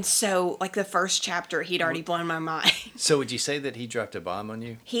 And so, like the first chapter, he'd already blown my mind. So would you say that he dropped a bomb on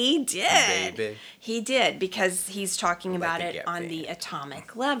you? He did. Baby. He did, because he's talking about to it get on big. the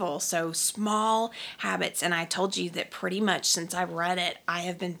atomic level. So small habits. And I told you that pretty much since I've read it, I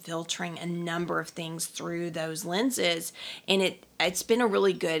have been filtering a number of things through those lenses. And it's been a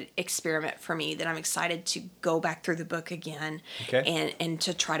really good experiment for me that I'm excited to go back through the book again and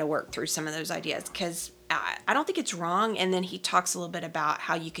to try to work through some of those ideas, because I don't think it's wrong. And then he talks a little bit about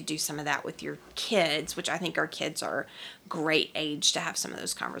how you could do some of that with your kids, which I think our kids are great age to have some of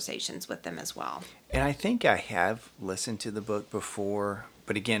those conversations with them as well. And I think I have listened to the book before,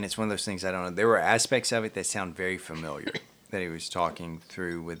 but again, it's one of those things I don't know. There were aspects of it that sound very familiar that he was talking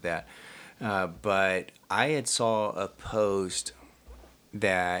through with that. But I had saw a post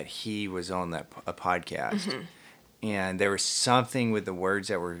that he was on a podcast, and there was something with the words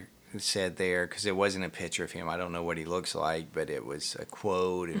that were said there, because it wasn't a picture of him. I don't know what he looks like, but it was a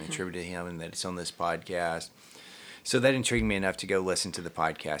quote and attributed to him, and that it's on this podcast. So that intrigued me enough to go listen to the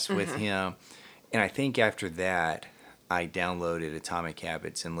podcast with him. And I think after that, I downloaded Atomic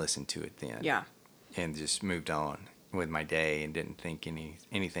Habits and listened to it then. Yeah. And just moved on with my day and didn't think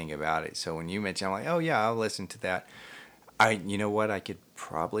anything about it. So when you mentioned, I'm like, oh yeah, I'll listen to that. You know what I could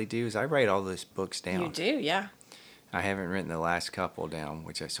probably do is I write all those books down. You do, yeah. I haven't written the last couple down,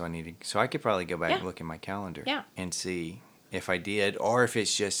 so I could probably go back and look at my calendar and see if I did, or if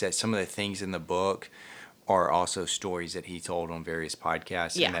it's just that some of the things in the book are also stories that he told on various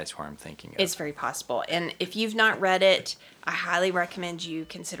podcasts, and that's where I'm thinking of. It's very possible. And if you've not read it, I highly recommend you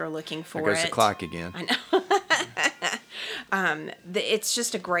consider looking for it. There goes the clock again. I know. It's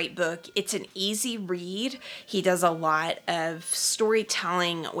just a great book. It's an easy read. He does a lot of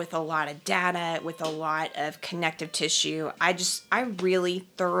storytelling with a lot of data, with a lot of connective tissue. I really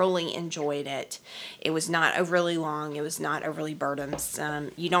thoroughly enjoyed it. It was not overly long. It was not overly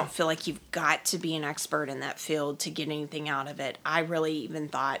burdensome. You don't feel like you've got to be an expert in that field to get anything out of it. I really even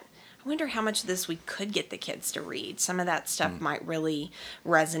thought, I wonder how much of this we could get the kids to read. Some of that stuff might really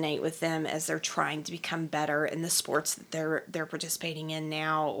resonate with them as they're trying to become better in the sports that they're participating in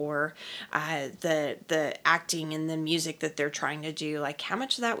now, or the acting and the music that they're trying to do. Like, how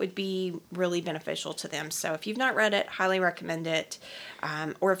much of that would be really beneficial to them. So if you've not read it, highly recommend it.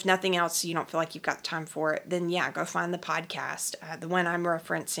 Or if nothing else, you don't feel like you've got time for it, then go find the podcast. The one I'm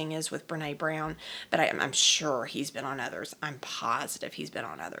referencing is with Brene Brown, but I'm sure he's been on others. I'm positive he's been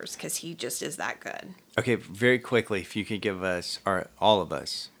on others, because he just is that good. Okay, very quickly, if you could give us, or all of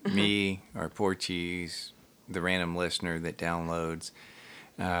us, me, our Portuguese, the random listener that downloads,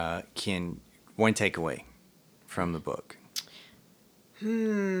 one takeaway from the book.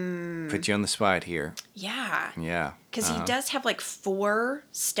 Put you on the spot here. Yeah. Yeah. Because he does have like 4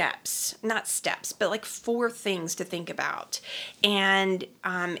 steps, not steps, but like 4 things to think about. And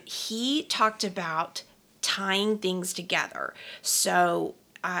he talked about tying things together. So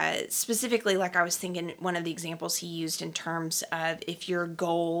specifically, like I was thinking, one of the examples he used in terms of if your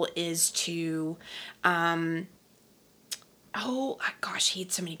goal is to, oh gosh, he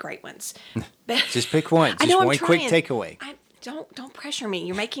had so many great ones. Just pick one. Just one quick takeaway. don't pressure me.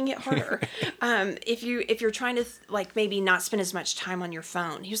 You're making it harder. If you're trying to like maybe not spend as much time on your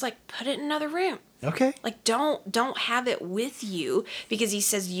phone, he was like, put it in another room. Okay. Like don't have it with you, because he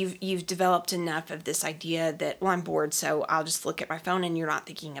says you've developed enough of this idea that, well, I'm bored, so I'll just look at my phone and you're not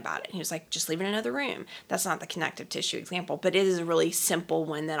thinking about it. And he was like, just leave it in another room. That's not the connective tissue example, but it is a really simple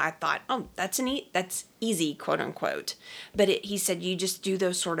one that I thought, oh, that's easy, quote unquote. But he said you just do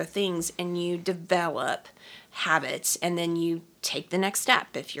those sort of things and you develop habits, and then you take the next step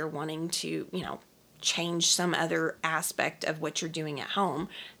if you're wanting to, change some other aspect of what you're doing at home,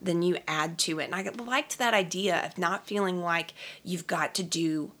 then you add to it. And I liked that idea of not feeling like you've got to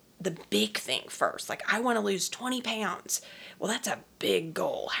do the big thing first. Like, I want to lose 20 pounds. Well, that's a big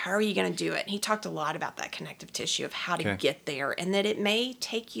goal. How are you going to do it? And he talked a lot about that connective tissue of how to get there, and that it may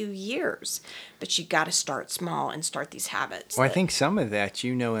take you years, but you got to start small and start these habits. Well, I think some of that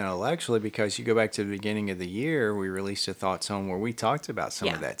intellectually, because you go back to the beginning of the year, we released a Thoughts Home where we talked about some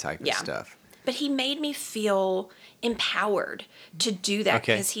of that type of stuff. But he made me feel empowered to do that,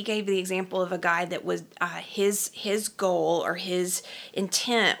 because he gave the example of a guy that was his goal or his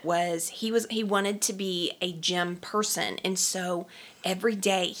intent was he wanted to be a gym person, and so every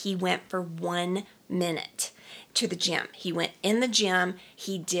day he went for 1 minute to the gym. He went in the gym,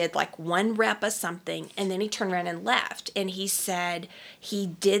 he did like 1 rep of something, and then he turned around and left. And he said he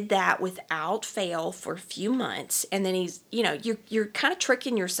did that without fail for a few months. And then you're kind of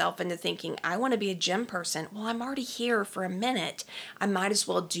tricking yourself into thinking, I want to be a gym person. Well, I'm already here for a minute. I might as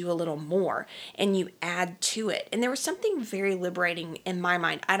well do a little more. And you add to it. And there was something very liberating in my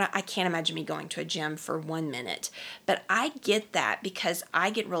mind. I can't imagine me going to a gym for 1 minute, but I get that because I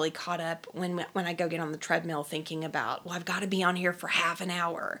get really caught up when I go get on the treadmill thinking about, well, I've got to be on here for half an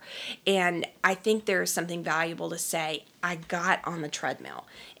hour. And I think there's something valuable to say, I got on the treadmill.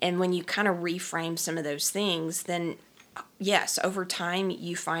 And when you kind of reframe some of those things, then yes, over time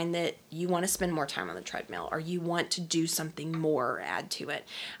you find that you want to spend more time on the treadmill, or you want to do something more or add to it.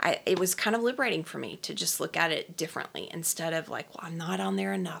 It was kind of liberating for me to just look at it differently, instead of like, well, I'm not on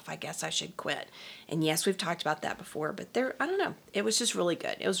there enough, I guess I should quit. And yes, we've talked about that before, but I don't know. It was just really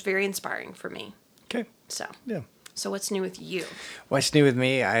good. It was very inspiring for me. Okay. So what's new with you? What's new with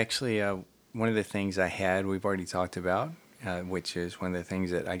me? I actually, one of the things we've already talked about, which is one of the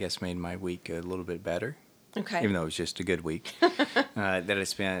things that I guess made my week a little bit better. Okay. Even though it was just a good week. That I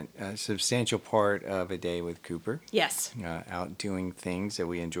spent a substantial part of a day with Cooper. Yes. Out doing things that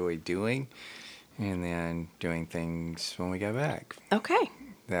we enjoyed doing, and then doing things when we got back. Okay.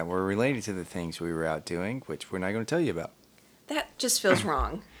 That were related to the things we were out doing, which we're not going to tell you about. That just feels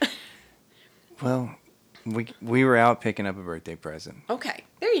wrong. Well, we were out picking up a birthday present. Okay,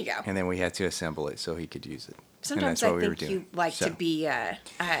 there you go. And then we had to assemble it so he could use it. Sometimes I think you like to be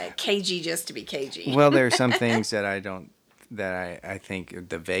cagey just to be cagey. Well, there are some things that I think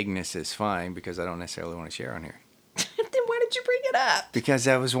the vagueness is fine, because I don't necessarily want to share on here. Then why did you bring it up? Because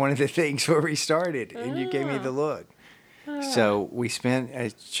that was one of the things where we started, and you gave me the look. So we spent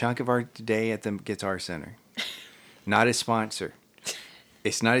a chunk of our day at the Guitar Center. Not a sponsor.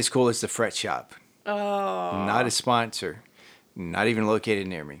 It's not as cool as the Fret Shop. Oh. Not a sponsor. Not even located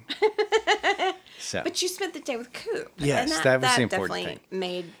near me. So. But you spent the day with Coop. Yes, and that was the important thing. thing.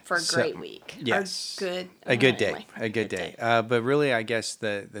 Made for a great week. Yes. A good day. A good day. But really, I guess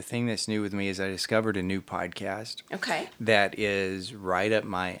the thing that's new with me is I discovered a new podcast. Okay. That is right up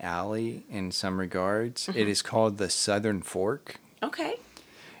my alley in some regards. Mm-hmm. It is called The Southern Fork. Okay.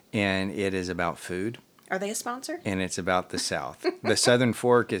 And it is about food. Are they a sponsor? And it's about the South. The Southern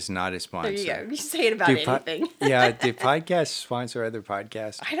Fork is not a sponsor. There you go. You say it about anything. Yeah. Do podcasts sponsor other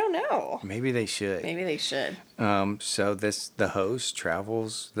podcasts? I don't know. Maybe they should. So the host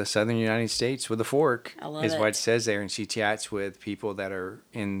travels the Southern United States with a fork. I love is it. what it says there. And she chats with people that are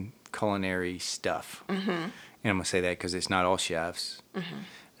in culinary stuff. Mm-hmm. And I'm going to say that because it's not all chefs.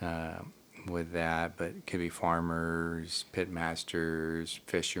 Mm-hmm. With that, but it could be farmers, pit masters,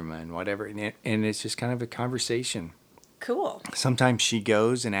 fishermen, whatever, and it's just kind of a conversation. Cool. Sometimes she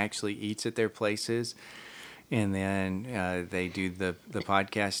goes and actually eats at their places, and then they do the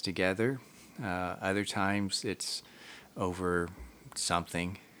podcast together. Other times it's over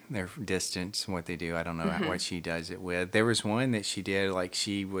something, their distance, what they do. I don't know what she does it with. There was one that she did, like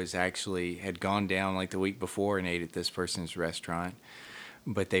she was actually had gone down like the week before and ate at this person's restaurant.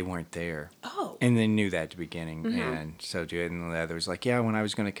 But they weren't there. Oh. And they knew that at the beginning. Mm-hmm. And so and the other was like, yeah, when I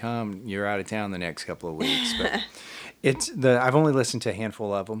was going to come, you're out of town the next couple of weeks. But I've only listened to a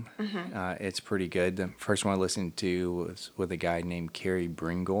handful of them. Mm-hmm. It's pretty good. The first one I listened to was with a guy named Kerry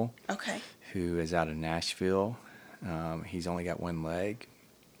Bringle. Okay. Who is out of Nashville. He's only got one leg.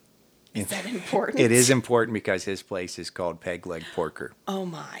 Is that important? It is important because his place is called Peg Leg Porker. Oh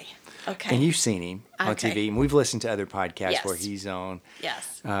my. Okay. And you've seen him on Okay. TV. And we've listened to other podcasts Yes. where he's on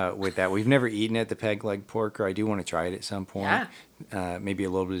Yes. with that. We've never eaten at the Peg Leg Porker. I do want to try it at some point. Yeah. Maybe a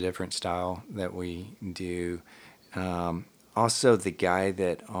little bit different style that we do. Also, the guy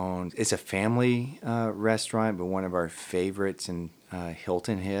that owns, it's a family restaurant, but one of our favorites in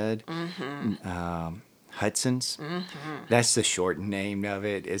Hilton Head. Hudson's. That's the short name of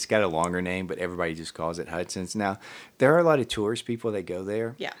it. It's got a longer name, but everybody just calls it Hudson's. Now, there are a lot of tourist people that go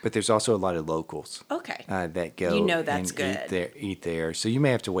there, Yeah. but there's also a lot of locals Okay. that go You know that's and good. eat there. So you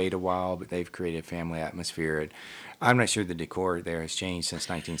may have to wait a while, but they've created a family atmosphere. And I'm not sure the decor there has changed since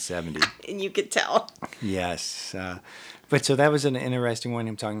 1970. And you could tell. Yes. But so that was an interesting one.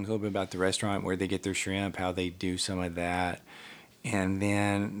 I'm talking a little bit about the restaurant, where they get their shrimp, how they do some of that. And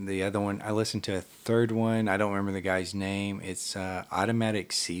then the other one, I listened to a third one. I don't remember the guy's name. It's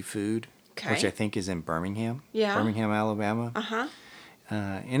Automatic Seafood, which Okay. I think is in Birmingham. Yeah. Birmingham, Alabama. Uh-huh.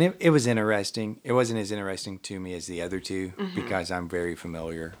 And it was interesting. It wasn't as interesting to me as the other two Mm-hmm. because I'm very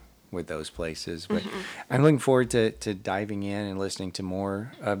familiar with those places. But I'm looking forward to diving in and listening to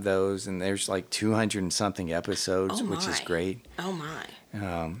more of those. And there's like 200 and something episodes, Oh, which is my. great. Oh my.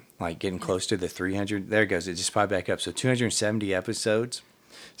 Like getting close to the 300. There it goes. It just popped back up. So 270 episodes.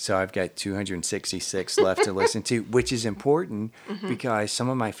 So I've got 266 left to listen to, which is important because some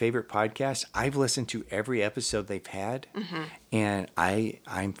of my favorite podcasts, I've listened to every episode they've had. And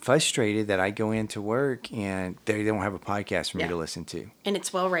I'm frustrated that I go into work and they don't have a podcast for me Yeah. to listen to. And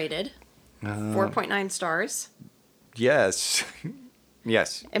it's well rated. 4.9 stars. Yes.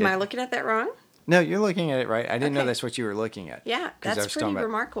 Yes. Am I looking at that wrong? No, you're looking at it right. I didn't know Okay. that's what you were looking at. Yeah, 'Cause I that's was pretty talking about-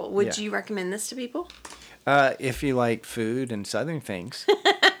 remarkable. Would yeah. you recommend this to people? If you like food and Southern things,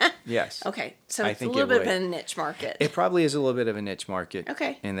 yes. Okay, so I it's a think little it bit would. of a niche market. It probably is a little bit of a niche market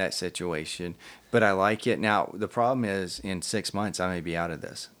Okay. in that situation, but I like it. Now, the problem is in 6 months, I may be out of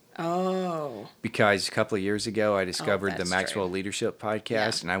this Oh, because a couple of years ago, I discovered the that's Maxwell true. Leadership podcast, Yeah.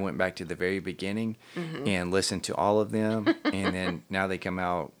 Mm-hmm. and I went back to the very beginning and listened to all of them. And then now they come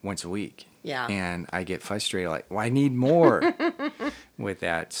out once a week. Yeah. And I get frustrated, like, well, I need more with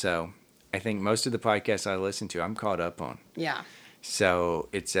that. So I think most of the podcasts I listen to, I'm caught up on. yeah. So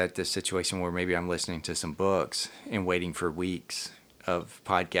it's at the situation where maybe I'm listening to some books and waiting for weeks of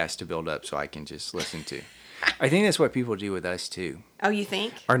podcasts to build up so I can just listen to. I think that's what people do with us too. Oh, you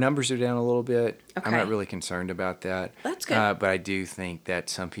think? Our numbers are down a little bit. I'm Okay. not really concerned about that. That's good. But I do think that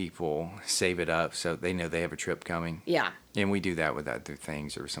some people save it up so they know they have a trip coming. Yeah. And we do that with other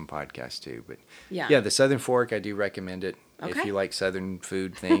things or some podcasts too. But Yeah. the Southern Fork, I do recommend it. If Okay. you like Southern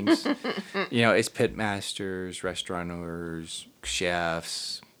food things, it's pit masters, restaurateurs,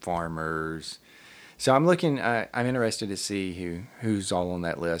 chefs, farmers. So I'm looking, I'm interested to see who's all on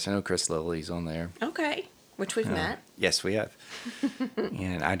that list. I know Chris Lilly's on there. Okay. Which we've met. Yes, we have.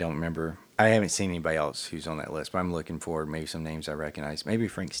 And I don't remember. I haven't seen anybody else who's on that list, but I'm looking for maybe some names I recognize. Maybe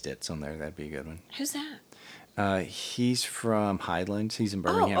Frank Stitt's on there. That'd be a good one. Who's that? He's from Highlands. He's in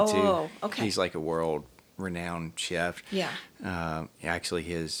Birmingham too. oh, okay. He's like a world-renowned chef. Yeah. Actually,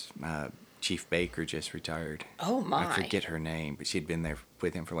 his chief baker just retired. Oh my. I forget her name, but she'd been there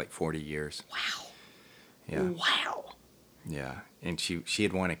with him for like 40 years. Wow. Yeah. Wow. Yeah. And she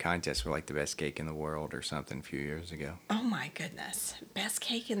had won a contest for like the best cake in the world or something a few years ago. Oh my goodness. Best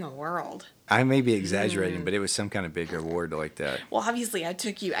cake in the world. I may be exaggerating, but it was some kind of big award like that. Well, obviously, I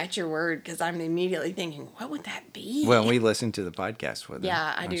took you at your word because I'm immediately thinking, what would that be? Well, we listened to the podcast with her.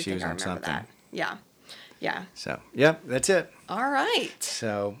 yeah, I when do she think was I on remember that. Yeah. Yeah. So, yep, that's it. All right.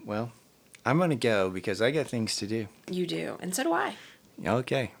 So, well, I'm going to go because I got things to do. You do. And so do I.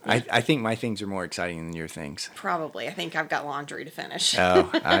 Okay. I think my things are more exciting than your things. Probably. I think I've got laundry to finish. Oh,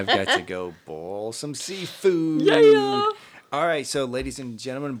 I've got to go boil some seafood. Yeah. All right. So, ladies and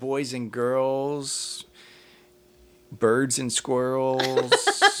gentlemen, boys and girls, birds and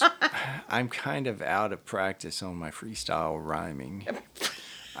squirrels, I'm kind of out of practice on my freestyle rhyming.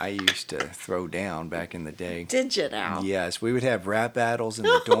 I used to throw down back in the day. Did you now? Yes, we would have rap battles in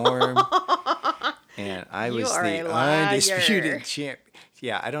the dorm. And I You was are the a liar. undisputed champ.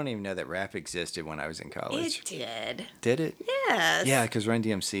 Yeah, I don't even know that rap existed when I was in college. It did. Did it? Yes. Yeah, because Run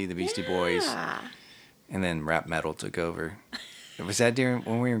DMC, the Beastie Boys, Yeah. and then rap metal took over. Was that during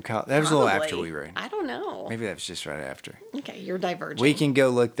when we were in college? That was a little after Probably. we were in. I don't know. Maybe that was just right after. Okay, you're diverging. We can go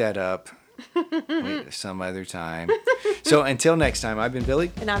look that up some other time. So until next time, I've been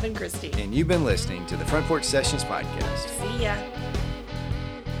Billy, And I've been Christy. and you've been listening to the Front Porch Sessions podcast. See ya.